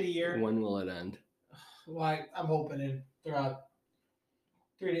been a shitty year. When will it end? Well, I'm hoping throughout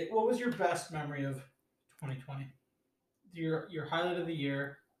 3 days. What was your best memory of 2020? Your highlight of the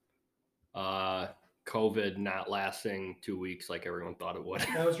year? COVID not lasting 2 weeks like everyone thought it would.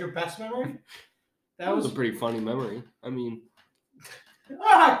 That was your best memory? That was a pretty funny memory. I mean...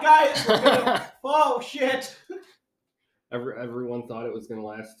 guys! Oh, shit! Everyone thought it was going to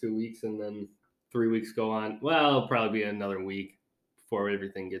last 2 weeks, and then 3 weeks go on. Well, it'll probably be another week before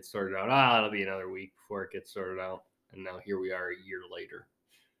everything gets sorted out. It'll be another week before it gets sorted out. And now here we are a year later.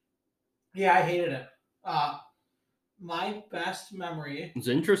 Yeah, I hated it. My best memory... It's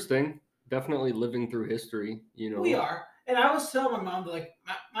interesting. Definitely living through history, you know. We are. And I was telling my mom, like,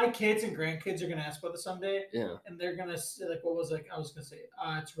 my kids and grandkids are going to ask about this someday. Yeah. And they're going to say, like, what was, like, I was going to say,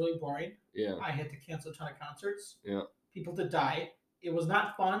 it's really boring. Yeah. I had to cancel a ton of concerts. Yeah. People did die. It was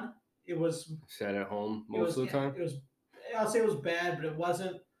not fun. It was... Sat at home most of the time? I'll say it was bad, but it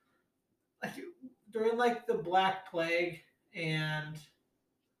wasn't... Like, during, like, the Black Plague and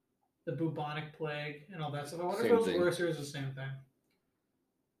the bubonic plague and all that stuff. I wonder if it was worse or it was the same thing.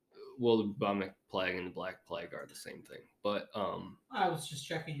 Well, the bubonic plague and the Black Plague are the same thing, but I was just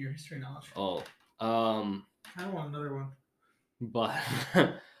checking your history knowledge. Oh, I don't want another one. But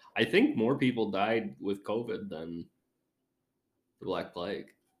I think more people died with COVID than the Black Plague.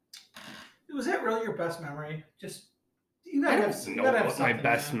 Was that really your best memory? Just I don't know what my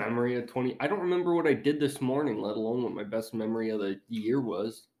best memory of 20. I don't remember what I did this morning, let alone what my best memory of the year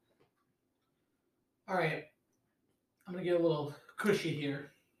was. All right, I'm gonna get a little cushy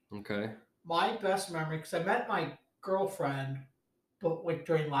here. Okay. My best memory, because I met my girlfriend, but like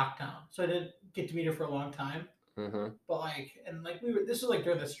during lockdown, so I didn't get to meet her for a long time. Uh-huh. But this was like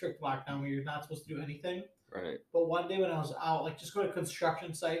during the strict lockdown where you're not supposed to do anything. Right. But one day when I was out, like just going to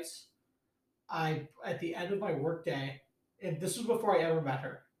construction sites, at the end of my work day, and this was before I ever met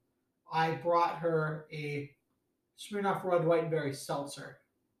her, I brought her a Smirnoff Red, White, and Berry seltzer.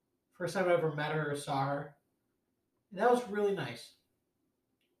 First time I ever met her or saw her. And that was really nice.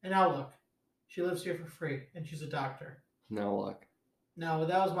 And now look, she lives here for free, and she's a doctor. Now look. No,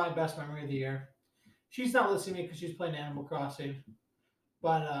 that was my best memory of the year. She's not listening to me because she's playing Animal Crossing.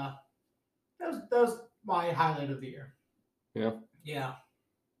 But that was my highlight of the year. Yeah. Yeah.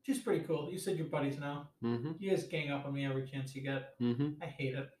 She's pretty cool. You said you're buddies now. Mm-hmm. You guys gang up on me every chance you get. Mm-hmm. I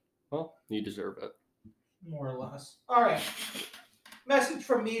hate it. Well, you deserve it. More or less. All right. Message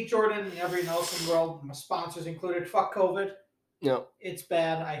from me, Jordan, and everyone else in the world, my sponsors included. Fuck COVID. No. It's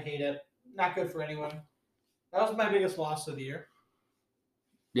bad. I hate it. Not good for anyone. That was my biggest loss of the year.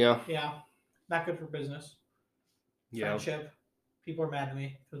 Yeah. Yeah. Not good for business. Yeah. Friendship. People are mad at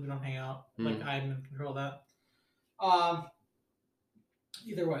me because we don't hang out. Like, I'm in control of that.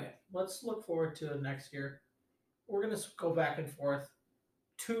 Either way, let's look forward to next year. We're going to go back and forth.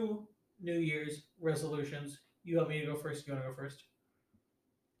 2 New Year's resolutions. You want me to go first? You want to go first?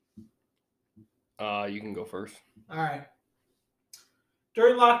 You can go first. All right.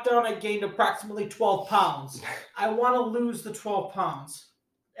 During lockdown, I gained approximately 12 pounds. I want to lose the 12 pounds.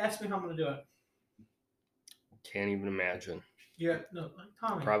 Ask me how I'm going to do it. Can't even imagine. Yeah, no,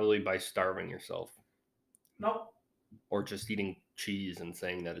 Tommy. Probably by starving yourself. Nope. Or just eating cheese and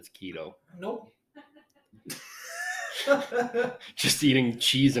saying that it's keto. Nope. Just eating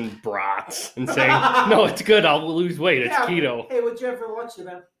cheese and brats and saying, no, it's good. I'll lose weight. It's keto. Hey, what'd you have for lunch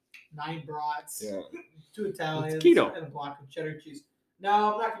today? 9 brats, 2 Italians, it's keto. and a block of cheddar cheese.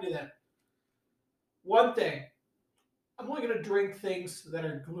 No, I'm not going to do that. One thing. I'm only going to drink things that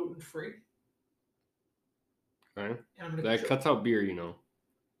are gluten-free. Okay. That cuts out beer, you know.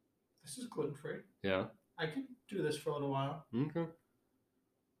 This is gluten-free. Yeah. I can do this for a little while. Okay.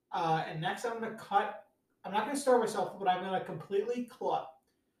 And next I'm going to cut. I'm not going to starve myself, but I'm going to completely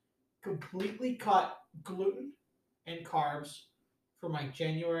cut gluten and carbs for my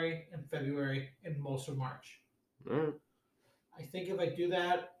January and February and most of March. All right. I think if I do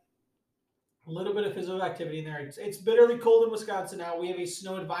that, a little bit of physical activity in there. It's bitterly cold in Wisconsin now. We have a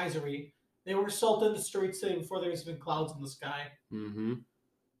snow advisory. They were salt in the streets today before there was even clouds in the sky. Mm-hmm.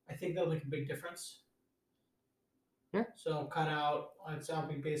 I think that'll make a big difference. Yeah. So cut out. I'll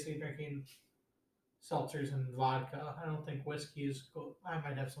be basically drinking seltzers and vodka. I don't think whiskey is cool. I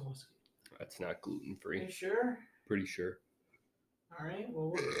might have some whiskey. That's not gluten Are free. you sure? Pretty sure. All right.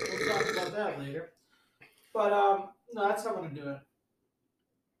 Well, we'll talk about that later. But no, that's how I'm gonna do it.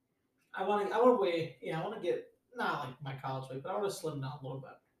 I want to weigh. Yeah, I want to get not like my college weight, but I want to slim down a little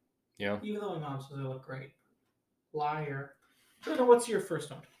bit. Yeah. Even though my mom says I look great. Liar. So, what's your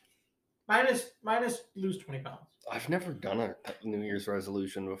first one? Mine is lose 20 pounds. I've never done a New Year's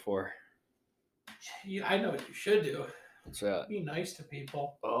resolution before. I know what you should do. What's that? Be nice to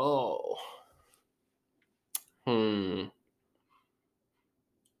people. Oh. I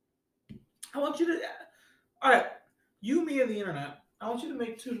want you to. All right, you, me, and the internet. I want you to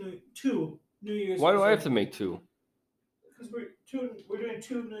make two New Year's. Why do I have to make 2? Because we're doing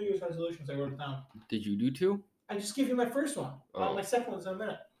 2 New Year's resolutions. I wrote it down. Did you do 2? I just gave you my first one. Oh. My second one's in a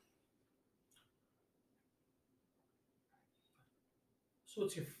minute. So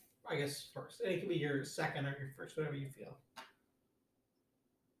what's your, I guess, first? It can be your second or your first, whatever you feel.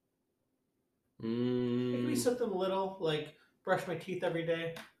 It can be something little, like brush my teeth every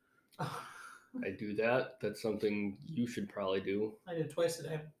day. I do that. That's something you should probably do. I do it twice a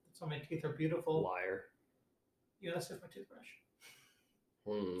day. So my teeth are beautiful. Liar. You gotta sniff my toothbrush.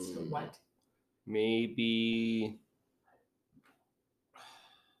 It's still wet. Maybe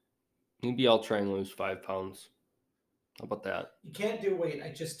I'll try and lose 5 pounds. How about that? You can't do weight. I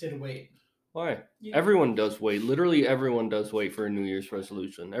just did weight. Why? Everyone does weight. Literally everyone does weight for a New Year's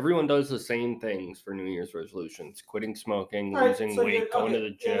resolution. Everyone does the same things for New Year's resolutions. Quitting smoking, losing weight, going to the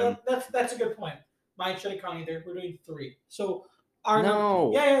gym. Yeah, that's a good point. Mine shouldn't count either. We're doing 3. So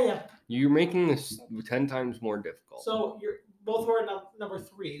No. Yeah. You're making this 10 times more difficult. So both were number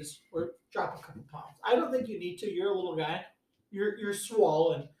 3s. We're dropping a couple pounds. I don't think you need to. You're a little guy. You're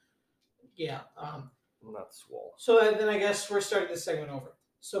swole and yeah. I'm not swole. So then I guess we're starting this segment over.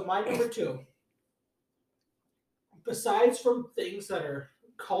 So my number 2, besides from things that are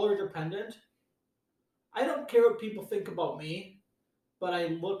color dependent, I don't care what people think about me, but I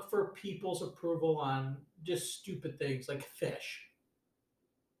look for people's approval on just stupid things like fish.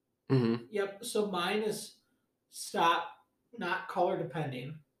 Mm-hmm. Yep. So mine is stop not color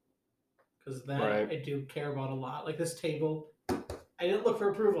depending, because that right. I do care about a lot. Like this table, I didn't look for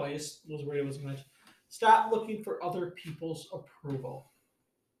approval. I just was worried it wasn't much. Stop looking for other people's approval.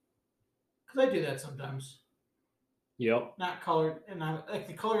 Because I do that sometimes. Yep. Not colored, and I like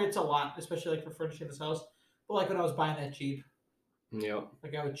the color gets a lot, especially like for furnishing this house. But like when I was buying that Jeep, yep.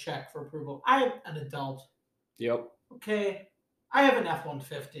 Like I would check for approval. I'm an adult. Yep. Okay, I have an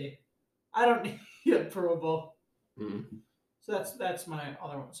F-150. I don't need approval. Mm-hmm. So that's my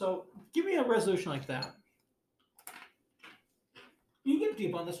other one. So give me a resolution like that. You can get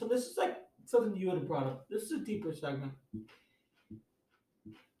deep on this one. This is like something you would have brought up. This is a deeper segment.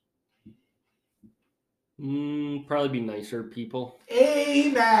 Probably be nicer people.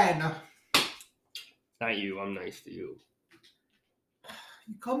 Amen. Not you. I'm nice to you.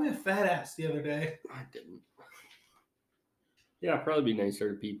 You called me a fat ass the other day. I didn't. Yeah, probably be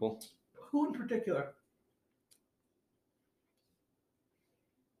nicer to people. Who in particular?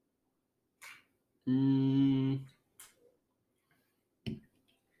 I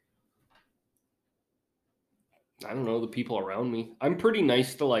don't know, the people around me. I'm pretty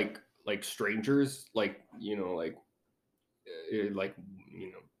nice to like strangers, like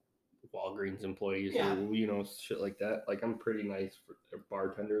Walgreens employees or shit like that. Like I'm pretty nice for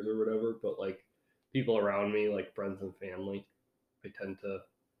bartenders or whatever, but like people around me, like friends and family, I tend to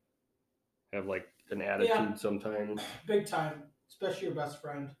have like an attitude sometimes. Big time, especially your best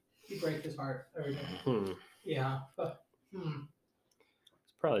friend. You break his heart every day. Yeah, but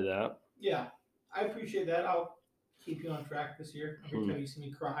it's probably that. Yeah, I appreciate that. keep you on track this year. Every time you see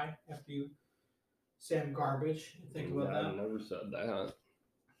me cry after you say I'm garbage, you think about that. I never said that.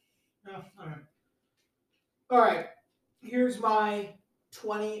 No, all right. All right. Here's my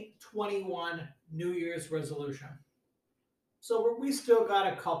 2021 New Year's resolution. So we still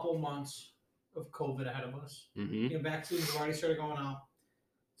got a couple months of COVID ahead of us. Mm-hmm. Vaccines have already started going out.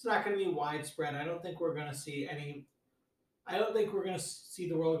 It's not going to be widespread. I don't think we're going to see any. I don't think we're going to see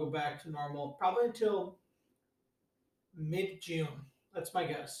the world go back to normal probably until mid-June. That's my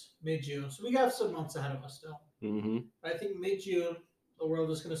guess. Mid-June. So we got some months ahead of us still. Mm-hmm. But I think mid-June, the world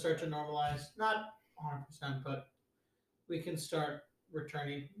is going to start to normalize. Not 100%, but we can start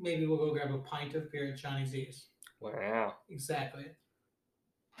returning. Maybe we'll go grab a pint of beer at Chinese E's. Wow. Exactly.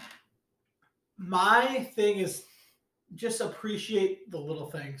 My thing is just appreciate the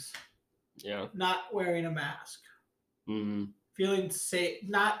little things. Yeah. Not wearing a mask. Mm-hmm. Feeling safe.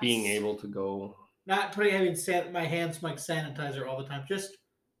 Not being able to go. Not having my hands like sanitizer all the time. Just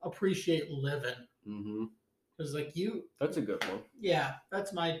appreciate living. Mm-hmm. Because That's a good one. Yeah,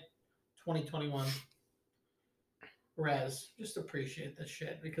 that's my 2021 res. Just appreciate this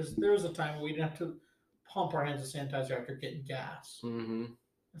shit. Because there was a time where we didn't have to pump our hands with sanitizer after getting gas. Mm-hmm.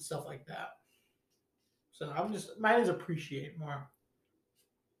 And stuff like that. So mine is appreciate more.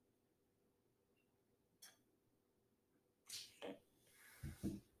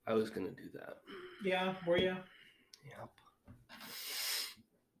 I was gonna do that. Yeah, were you? Yep.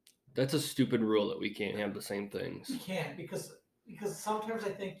 That's a stupid rule that we can't have the same things. You can't because sometimes I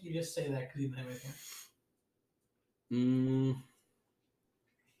think you just say that because you live with him.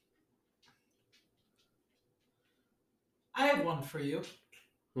 I have one for you.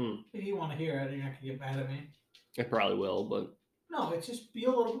 If you want to hear it, you're not gonna get mad at me. I probably will, but no, it's just be a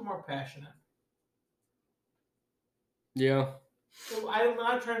little bit more passionate. Yeah. So I'm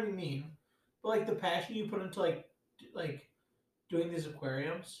not trying to be mean, but like the passion you put into like doing these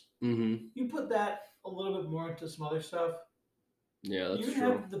aquariums, you put that a little bit more into some other stuff. Yeah, that's true. You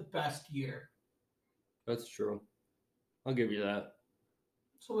have the best year. That's true. I'll give you that.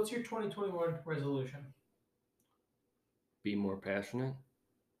 So what's your 2021 resolution? Be more passionate,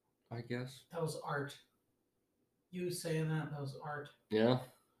 I guess. That was art. You saying that was art. Yeah.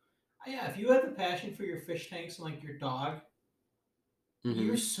 Yeah, if you had the passion for your fish tanks and like your dog,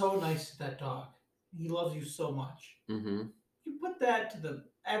 you're so nice to that dog. He loves you so much. You put that to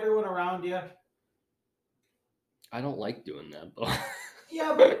everyone around you. I don't like doing that though.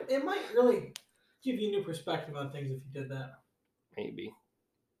 Yeah, but it might really give you a new perspective on things if you did that. Maybe.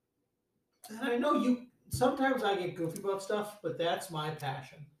 And I know sometimes I get goofy about stuff, but that's my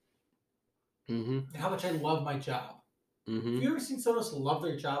passion. How much I love my job. Have you ever seen someone else love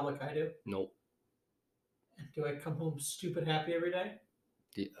their job like I do? Nope. And do I come home stupid happy every day?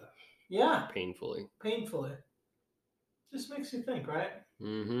 Yeah. Yeah. Painfully. Just makes you think, right?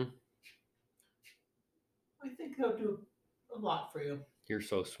 I think that'll do a lot for you. You're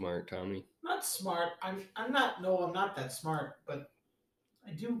so smart, Tommy. Not smart. I'm not. No, I'm not that smart. But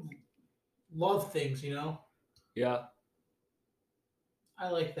I do love things, you know. Yeah. I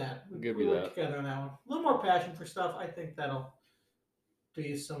like that. We work together on that one. A little more passion for stuff. I think that'll do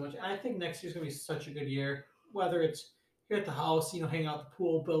you so much. And I think next year's gonna be such a good year. Whether it's here at the house, hanging out at the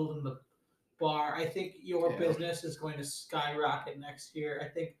pool, building the bar. I think your business is going to skyrocket next year. I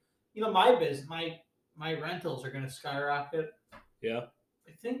think my business, my rentals are going to skyrocket. Yeah.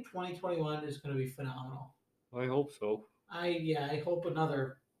 I think 2021 is going to be phenomenal. I hope so. I hope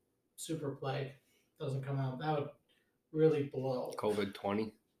another super plague doesn't come out. That would really blow.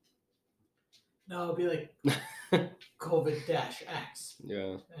 COVID-20. No, it'd be like COVID-X.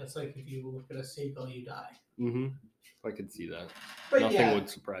 Yeah. It's like if you look at a seagull, you die. I could see that. But nothing would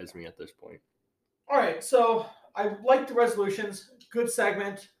surprise me at this point. All right, so I like the resolutions. Good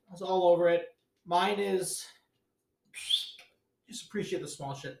segment. I was all over it. Mine is just appreciate the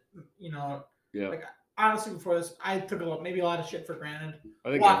small shit. Yeah. Like honestly, before this, I took maybe a lot of shit for granted.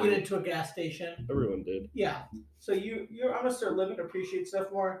 I think walking into a gas station. Everyone did. Yeah. So I'm gonna start living, appreciate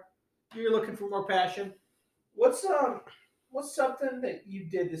stuff more. You're looking for more passion. What's something that you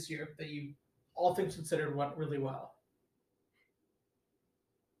did this year that you, all things considered, went really well?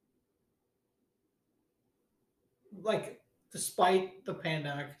 Like, despite the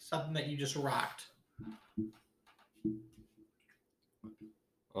pandemic, something that you just rocked.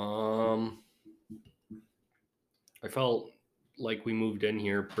 I felt like we moved in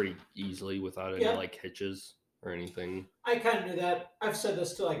here pretty easily without any like hitches or anything. I kind of knew that. I've said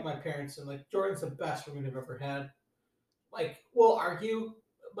this to like my parents, and like Jordan's the best roommate I've ever had. Like, we'll argue,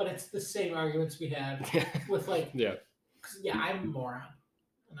 but it's the same arguments we had with like I'm a moron,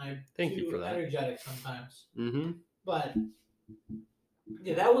 and I'm Thank you for that. Energetic sometimes. But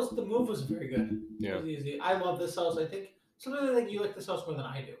yeah, the move was very good. Yeah. It was easy. I love this house. I think you like this house more than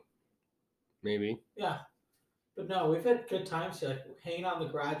I do. Maybe. Yeah. But no, we've had good times here, like hanging out in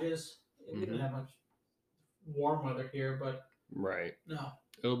the garages. We didn't have much warm weather here, but right. No.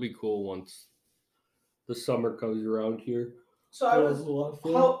 It'll be cool once the summer comes around here. So I was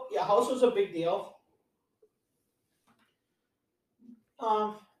house was a big deal.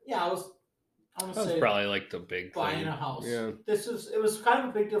 Yeah, I was probably like the big buying thing. a house. Yeah. It was kind of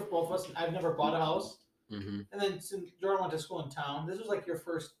a big deal for both of us. I've never bought a house. Mm-hmm. And then since Jordan went to school in town, this was like your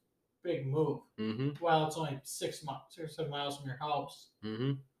first big move. Mm-hmm. Well, it's only 6 miles or 7 miles from your house.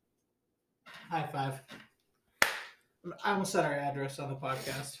 Mm-hmm. High five. I almost said our address on the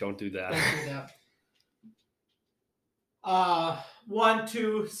podcast. Don't do that. Don't do that.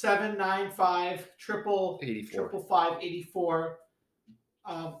 12795 triple 584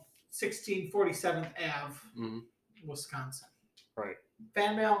 1647th Ave, Wisconsin. Right.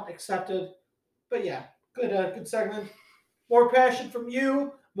 Fan mail accepted. But yeah, good segment. More passion from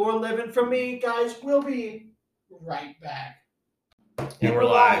you, more living from me, guys. We'll be right back. And we're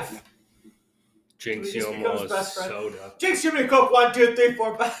live. Jinx, you almost soda. Jinx, give me a Coke. 1, 2, 3,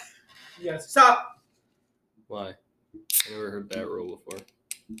 4, 5. Yes. Stop. Why? I never heard that rule before.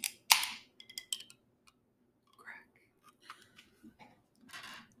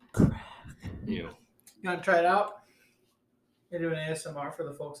 Crack. You want to try it out? You're doing ASMR for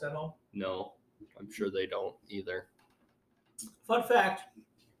the folks at home? No, I'm sure they don't either. Fun fact.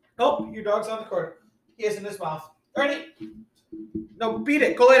 Oh, your dog's on the court. He is in his mouth. Ready? No, beat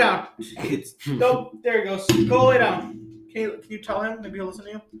it. Go lay down. Nope. There he goes. Go lay down. Can you tell him? Maybe he'll listen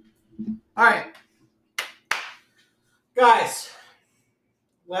to you. All right. Guys,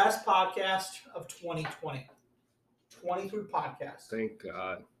 last podcast of 2020. 23 podcasts. Thank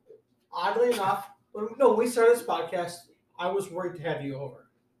God. Oddly enough, when we started this podcast, I was worried to have you over.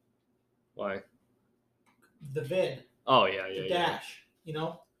 Why? The vid. Oh, yeah. The dash,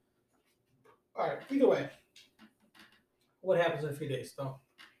 All right, either way. What happens in a few days, though?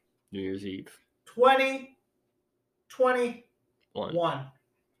 New Year's Eve. 2021.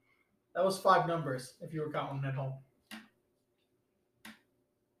 That was 5 numbers, if you were counting at home.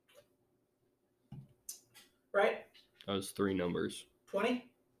 Right? That was 3 numbers. 20?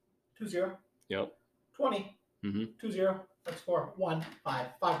 20. Yep. 20. 20. That's 4. 1, 5.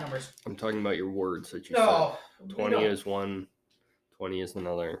 5 numbers. I'm talking about your words that you said. 20 is one. 20 is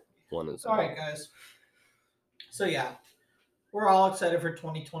another. 1 is all right, guys. So, yeah. We're all excited for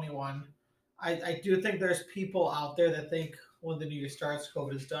 2021. I do think there's people out there that think when the new year starts,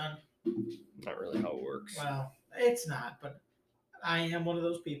 COVID is done. Not really how it works. Well, it's not, but I am one of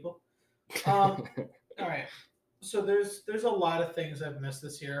those people. All right. So there's a lot of things I've missed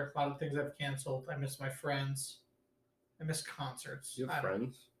this year. A lot of things I've canceled. I miss my friends. I miss concerts. You have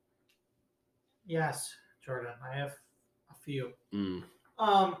friends? Yes, Jordan. I have a few.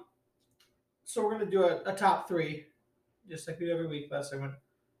 So we're gonna do a top 3, just like we do every week. Last segment.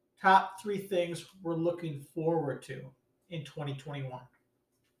 Top 3 things we're looking forward to in 2021.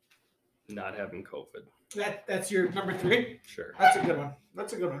 Not having COVID. That's your number 3? Sure. That's a good one.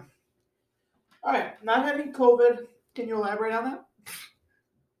 All right. Not having COVID. Can you elaborate on that?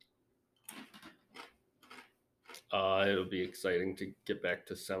 It'll be exciting to get back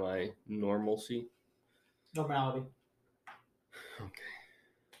to semi-normalcy. Normality. Okay.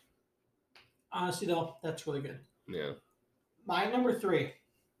 Honestly, though, that's really good. Yeah. My number 3.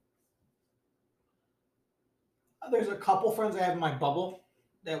 There's a couple friends I have in my bubble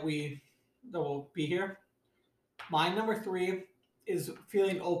that will be here. My number 3 is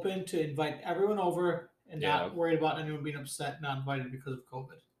feeling open to invite everyone over and not worried about anyone being upset, not invited because of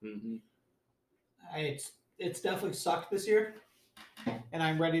COVID. It's definitely sucked this year, and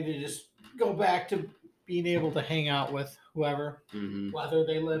I'm ready to just go back to being able to hang out with whoever, whether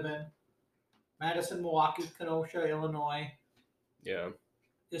they live in Madison, Milwaukee, Kenosha, Illinois. Yeah.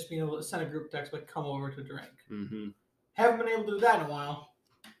 Just being able to send a group text, but come over to drink. Haven't been able to do that in a while.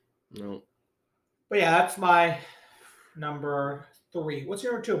 No. But yeah, that's my number 3. What's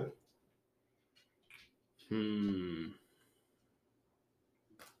your number 2?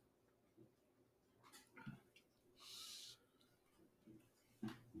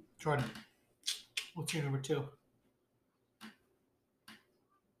 Jordan, what's your number 2?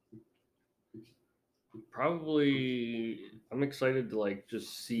 Probably, I'm excited to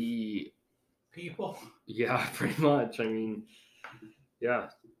just see people. Yeah, pretty much. I mean, yeah,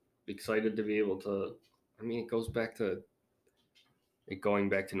 excited to be able to. I mean, it goes back to going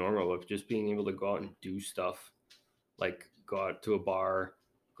back to normal of just being able to go out and do stuff, like go out to a bar,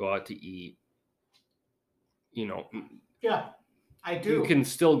 go out to eat, Yeah, I do. You can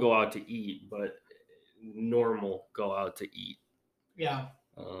still go out to eat, but normal go out to eat. Yeah.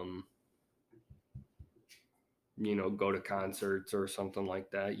 Go to concerts or something like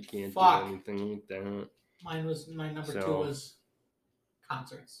that. You can't do anything like that. My number 2 was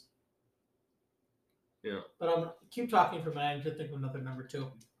concerts. Yeah. But I'm keep talking for a minute. I need to think of another number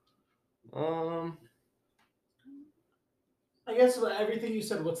 2. I guess everything you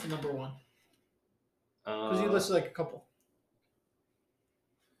said. What's the number 1? Because you listed like a couple.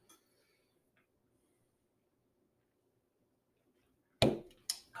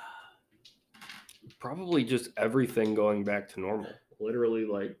 Probably just everything going back to normal. Literally,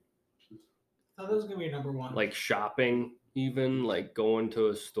 like. I thought that was gonna be your number 1. Like shopping, even like going to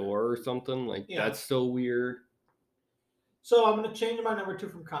a store or something. Like that's still weird. So I'm gonna change my number 2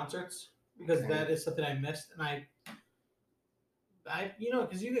 from concerts because that is something I missed, and I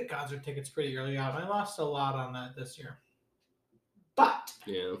because you get concert tickets pretty early on. I lost a lot on that this year. But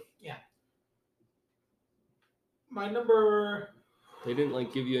yeah. My number. They didn't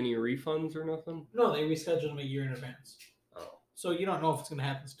like give you any refunds or nothing? No, they rescheduled them a year in advance. Oh. So you don't know if it's gonna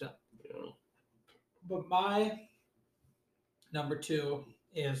happen still. Yeah. But my number 2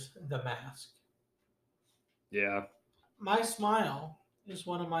 is the mask. Yeah. My smile is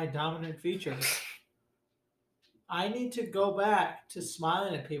one of my dominant features. I need to go back to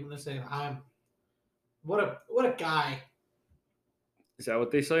smiling at people and say, what a guy. Is that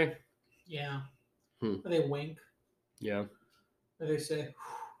what they say? Yeah. Or they wink. Yeah. Or they say,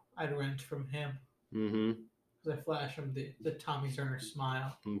 I'd rent from him. Mm-hmm. Because I flash him the Tommy Turner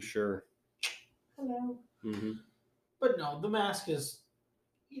smile. I'm sure. Hello. Mm-hmm. But no, the mask is...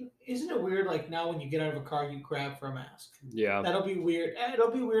 Isn't it weird, like, now when you get out of a car, you grab for a mask? Yeah. That'll be weird.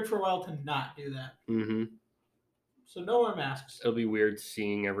 It'll be weird for a while to not do that. Mm-hmm. So no more masks. It'll be weird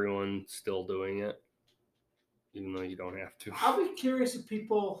seeing everyone still doing it, even though you don't have to. I'll be curious if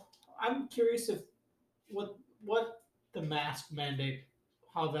people... I'm curious if... What the mask mandate,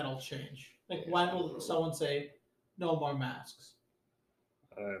 how that'll change. Like, when will someone say, no more masks?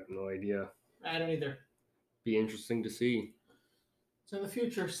 I have no idea. I don't either. Be interesting to see. So in the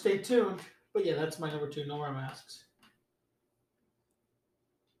future, stay tuned. But yeah, that's my number 2, no more masks.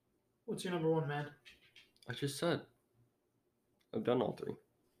 What's your number 1, man? I just said. I've done all 3.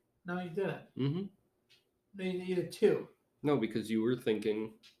 No, you didn't. Mm-hmm. No, you did 2. No, because you were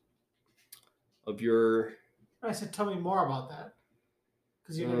thinking of your... I said, tell me more about that.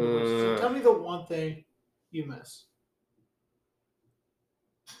 Because you didn't miss. So tell me the one thing you miss.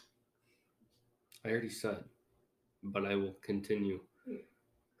 I already said, but I will continue.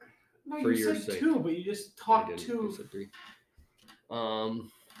 No, for you your said sake. 2, but you just talked 2. I said 3.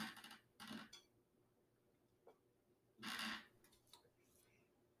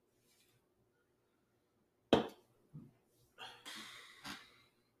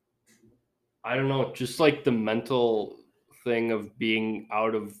 I don't know, just like the mental thing of being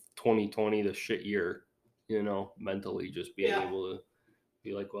out of 2020, the shit year, mentally just being able to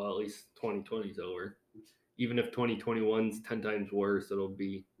be like, well, at least 2020 is over. Even if 2021's 10 times worse, it'll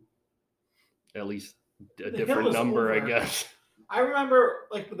be at least a different number, over. I guess. I remember,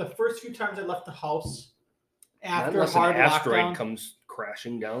 like, the first few times I left the house after unless hard an asteroid lockdown comes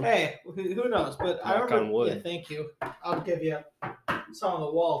crashing down. Hey, who knows? But I remember. On wood. Yeah, thank you. I'll give you some on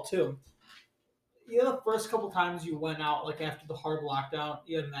the wall too. The first couple times you went out, like after the hard lockdown,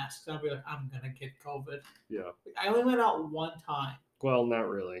 you had masks on. I'd be like, I'm gonna get COVID. Yeah. I only went out one time. Well, not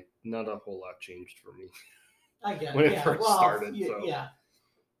really. Not a whole lot changed for me. I guess. When it first started. So. Yeah.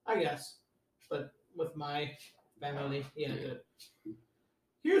 I guess. But with my family, yeah.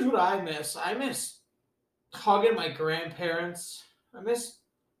 Here's what I miss. I miss hugging my grandparents. I miss,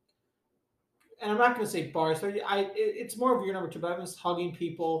 and I'm not going to say bars. It's more of your number 2, but I miss hugging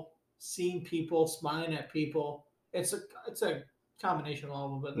people, seeing people, smiling at people. It's a combination of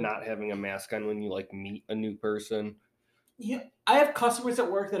all of it. Not having a mask on when you like meet a new person. Yeah, I have customers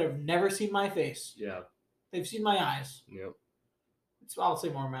at work that have never seen my face. Yeah, they've seen my eyes. Yep. I'll say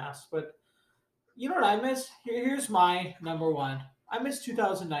more masks, but you know what I miss? Here's my number 1. I miss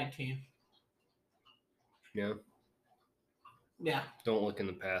 2019. Yeah. Yeah. Don't look in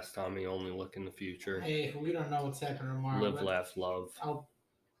the past, Tommy. Only look in the future. Hey, we don't know what's happening tomorrow. Live, laugh, love.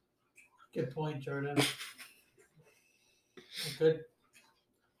 Good point, Jordan. Good.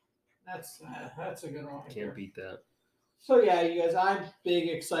 That's a good one. Can't beat that. So yeah, you guys, I'm big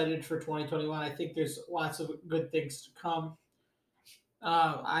excited for 2021. I think there's lots of good things to come.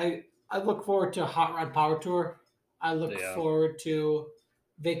 I look forward to Hot Rod Power Tour. I look forward to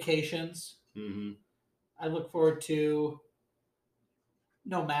vacations. Mm-hmm. I look forward to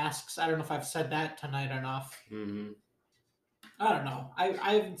no masks. I don't know if I've said that tonight enough. Mm-hmm. I don't know.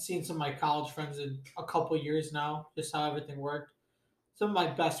 I haven't seen some of my college friends in a couple years now, just how everything worked. Some of my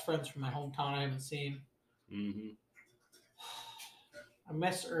best friends from my hometown I haven't seen. Mm-hmm. I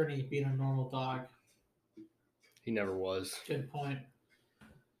miss Ernie being a normal dog. He never was. Good point.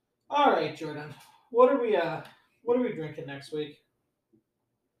 All right, Jordan. What are we drinking next week?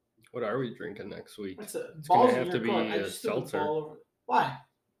 What are we drinking next week? It's gonna have to be a seltzer. Why?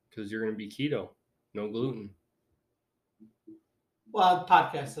 Because you're gonna be keto, no gluten. Well, the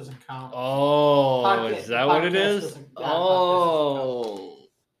podcast doesn't count. Oh, is that what it is? Oh.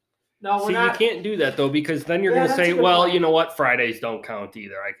 No, we're not. You can't do that though, because then you're gonna say, well, point. You know what? Fridays don't count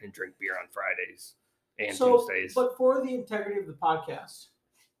either. I can drink beer on Fridays and Tuesdays. But for the integrity of the podcast,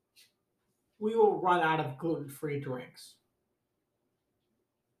 we will run out of gluten-free drinks.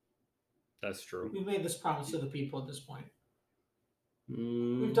 That's true. We've made this promise to the people at this point.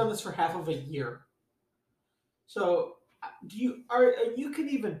 We've done this for half of a year. So, you can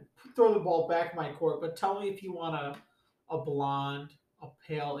even throw the ball back my court, but tell me if you want a blonde, a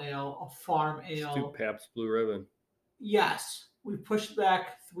pale ale, a farm ale. Let's do Pabst Blue Ribbon. Yes, we pushed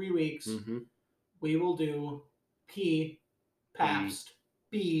back 3 weeks. Mm-hmm. We will do P, Pabst,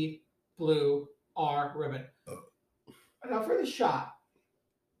 B, Blue, R, Ribbon. Now for the shot.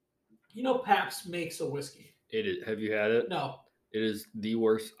 You know Pabst makes a whiskey. It is. Have you had it? No. It is the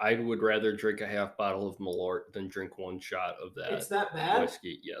worst. I would rather drink a half bottle of Malort than drink one shot of that. It's that bad?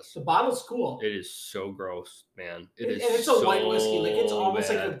 Whiskey, yes. The bottle's cool. It is so gross, man. And it's a white whiskey. Like it's almost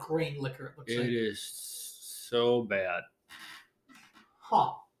like a grain liquor. It looks like. It is so bad.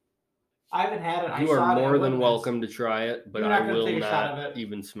 Huh. I haven't had it. You are more than welcome to try it, but I will not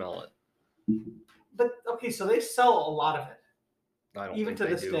even smell it. But, okay, so they sell a lot of it. I don't even think to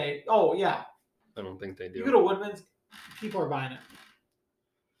they this do. day. Oh, yeah. I don't think they do. You go to Woodman's, people are buying it.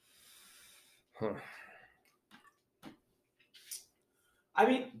 Huh. I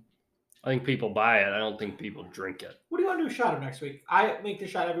mean, I think people buy it. I don't think people drink it. What do you want to do a shot of next week? I make the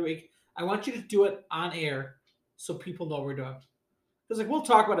shot every week. I want you to do it on air so people know what we're doing. Because like we'll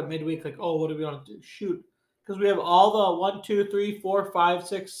talk about it midweek, like, oh, what do we want to do? Shoot. Because we have all the 1, 2, 3, 4, 5,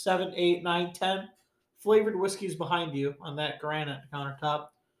 6, 7, 8, 9, 10 flavored whiskeys behind you on that granite countertop.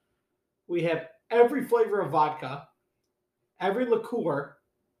 We have every flavor of vodka, every liqueur,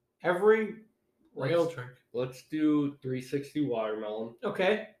 every rail drink. Let's do 360 watermelon.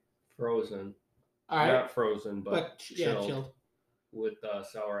 Okay. Frozen. All right. Not frozen, but chilled. Chilled. With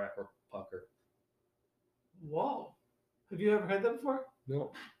sour apple pucker. Whoa. Have you ever had that before?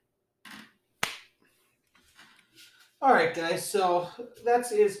 No. All right, guys. So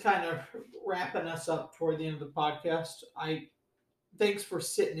that is kind of wrapping us up toward the end of the podcast. Thanks for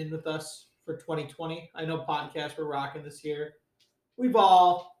sitting in with us for 2020. I know podcasts were rocking this year. We've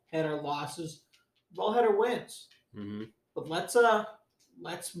all had our losses. We've all had our wins. Mm-hmm. But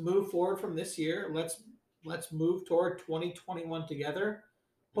let's move forward from this year. Let's move toward 2021 together.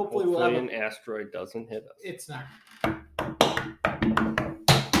 Hopefully we'll have an asteroid doesn't hit us. It's not.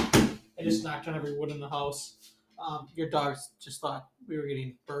 I just knocked on every wood in the house. Your dogs just thought we were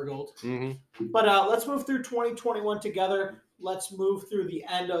getting burgled. Mm-hmm. But let's move through 2021 together. Let's move through the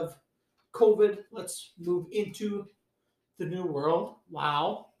end of COVID. Let's move into the new world.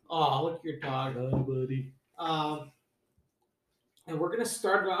 Wow. Oh, look at your dog. Hi, buddy. And we're going to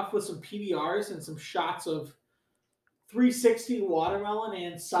start it off with some PBRs and some shots of 360 watermelon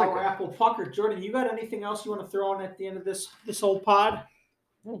and sour apple pucker. Jordan, you got anything else you want to throw in at the end of this whole pod?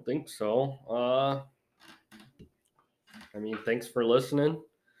 I don't think so. I mean, thanks for listening.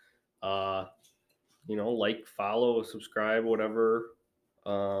 Like, follow, subscribe, whatever.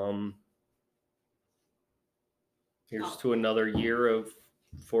 Here's to another year of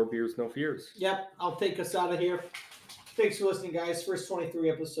 4 Beers, No Fears. Yep, I'll take us out of here. Thanks for listening, guys. First 23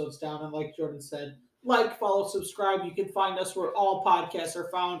 episodes down. And like Jordan said, like, follow, subscribe. You can find us where all podcasts are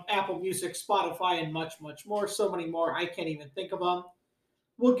found. Apple Music, Spotify, and much, much more. So many more. I can't even think of them.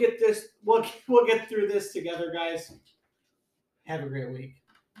 We'll get this. We'll get through this together, guys. Have a great week.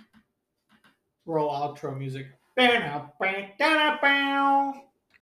 Roll outro music.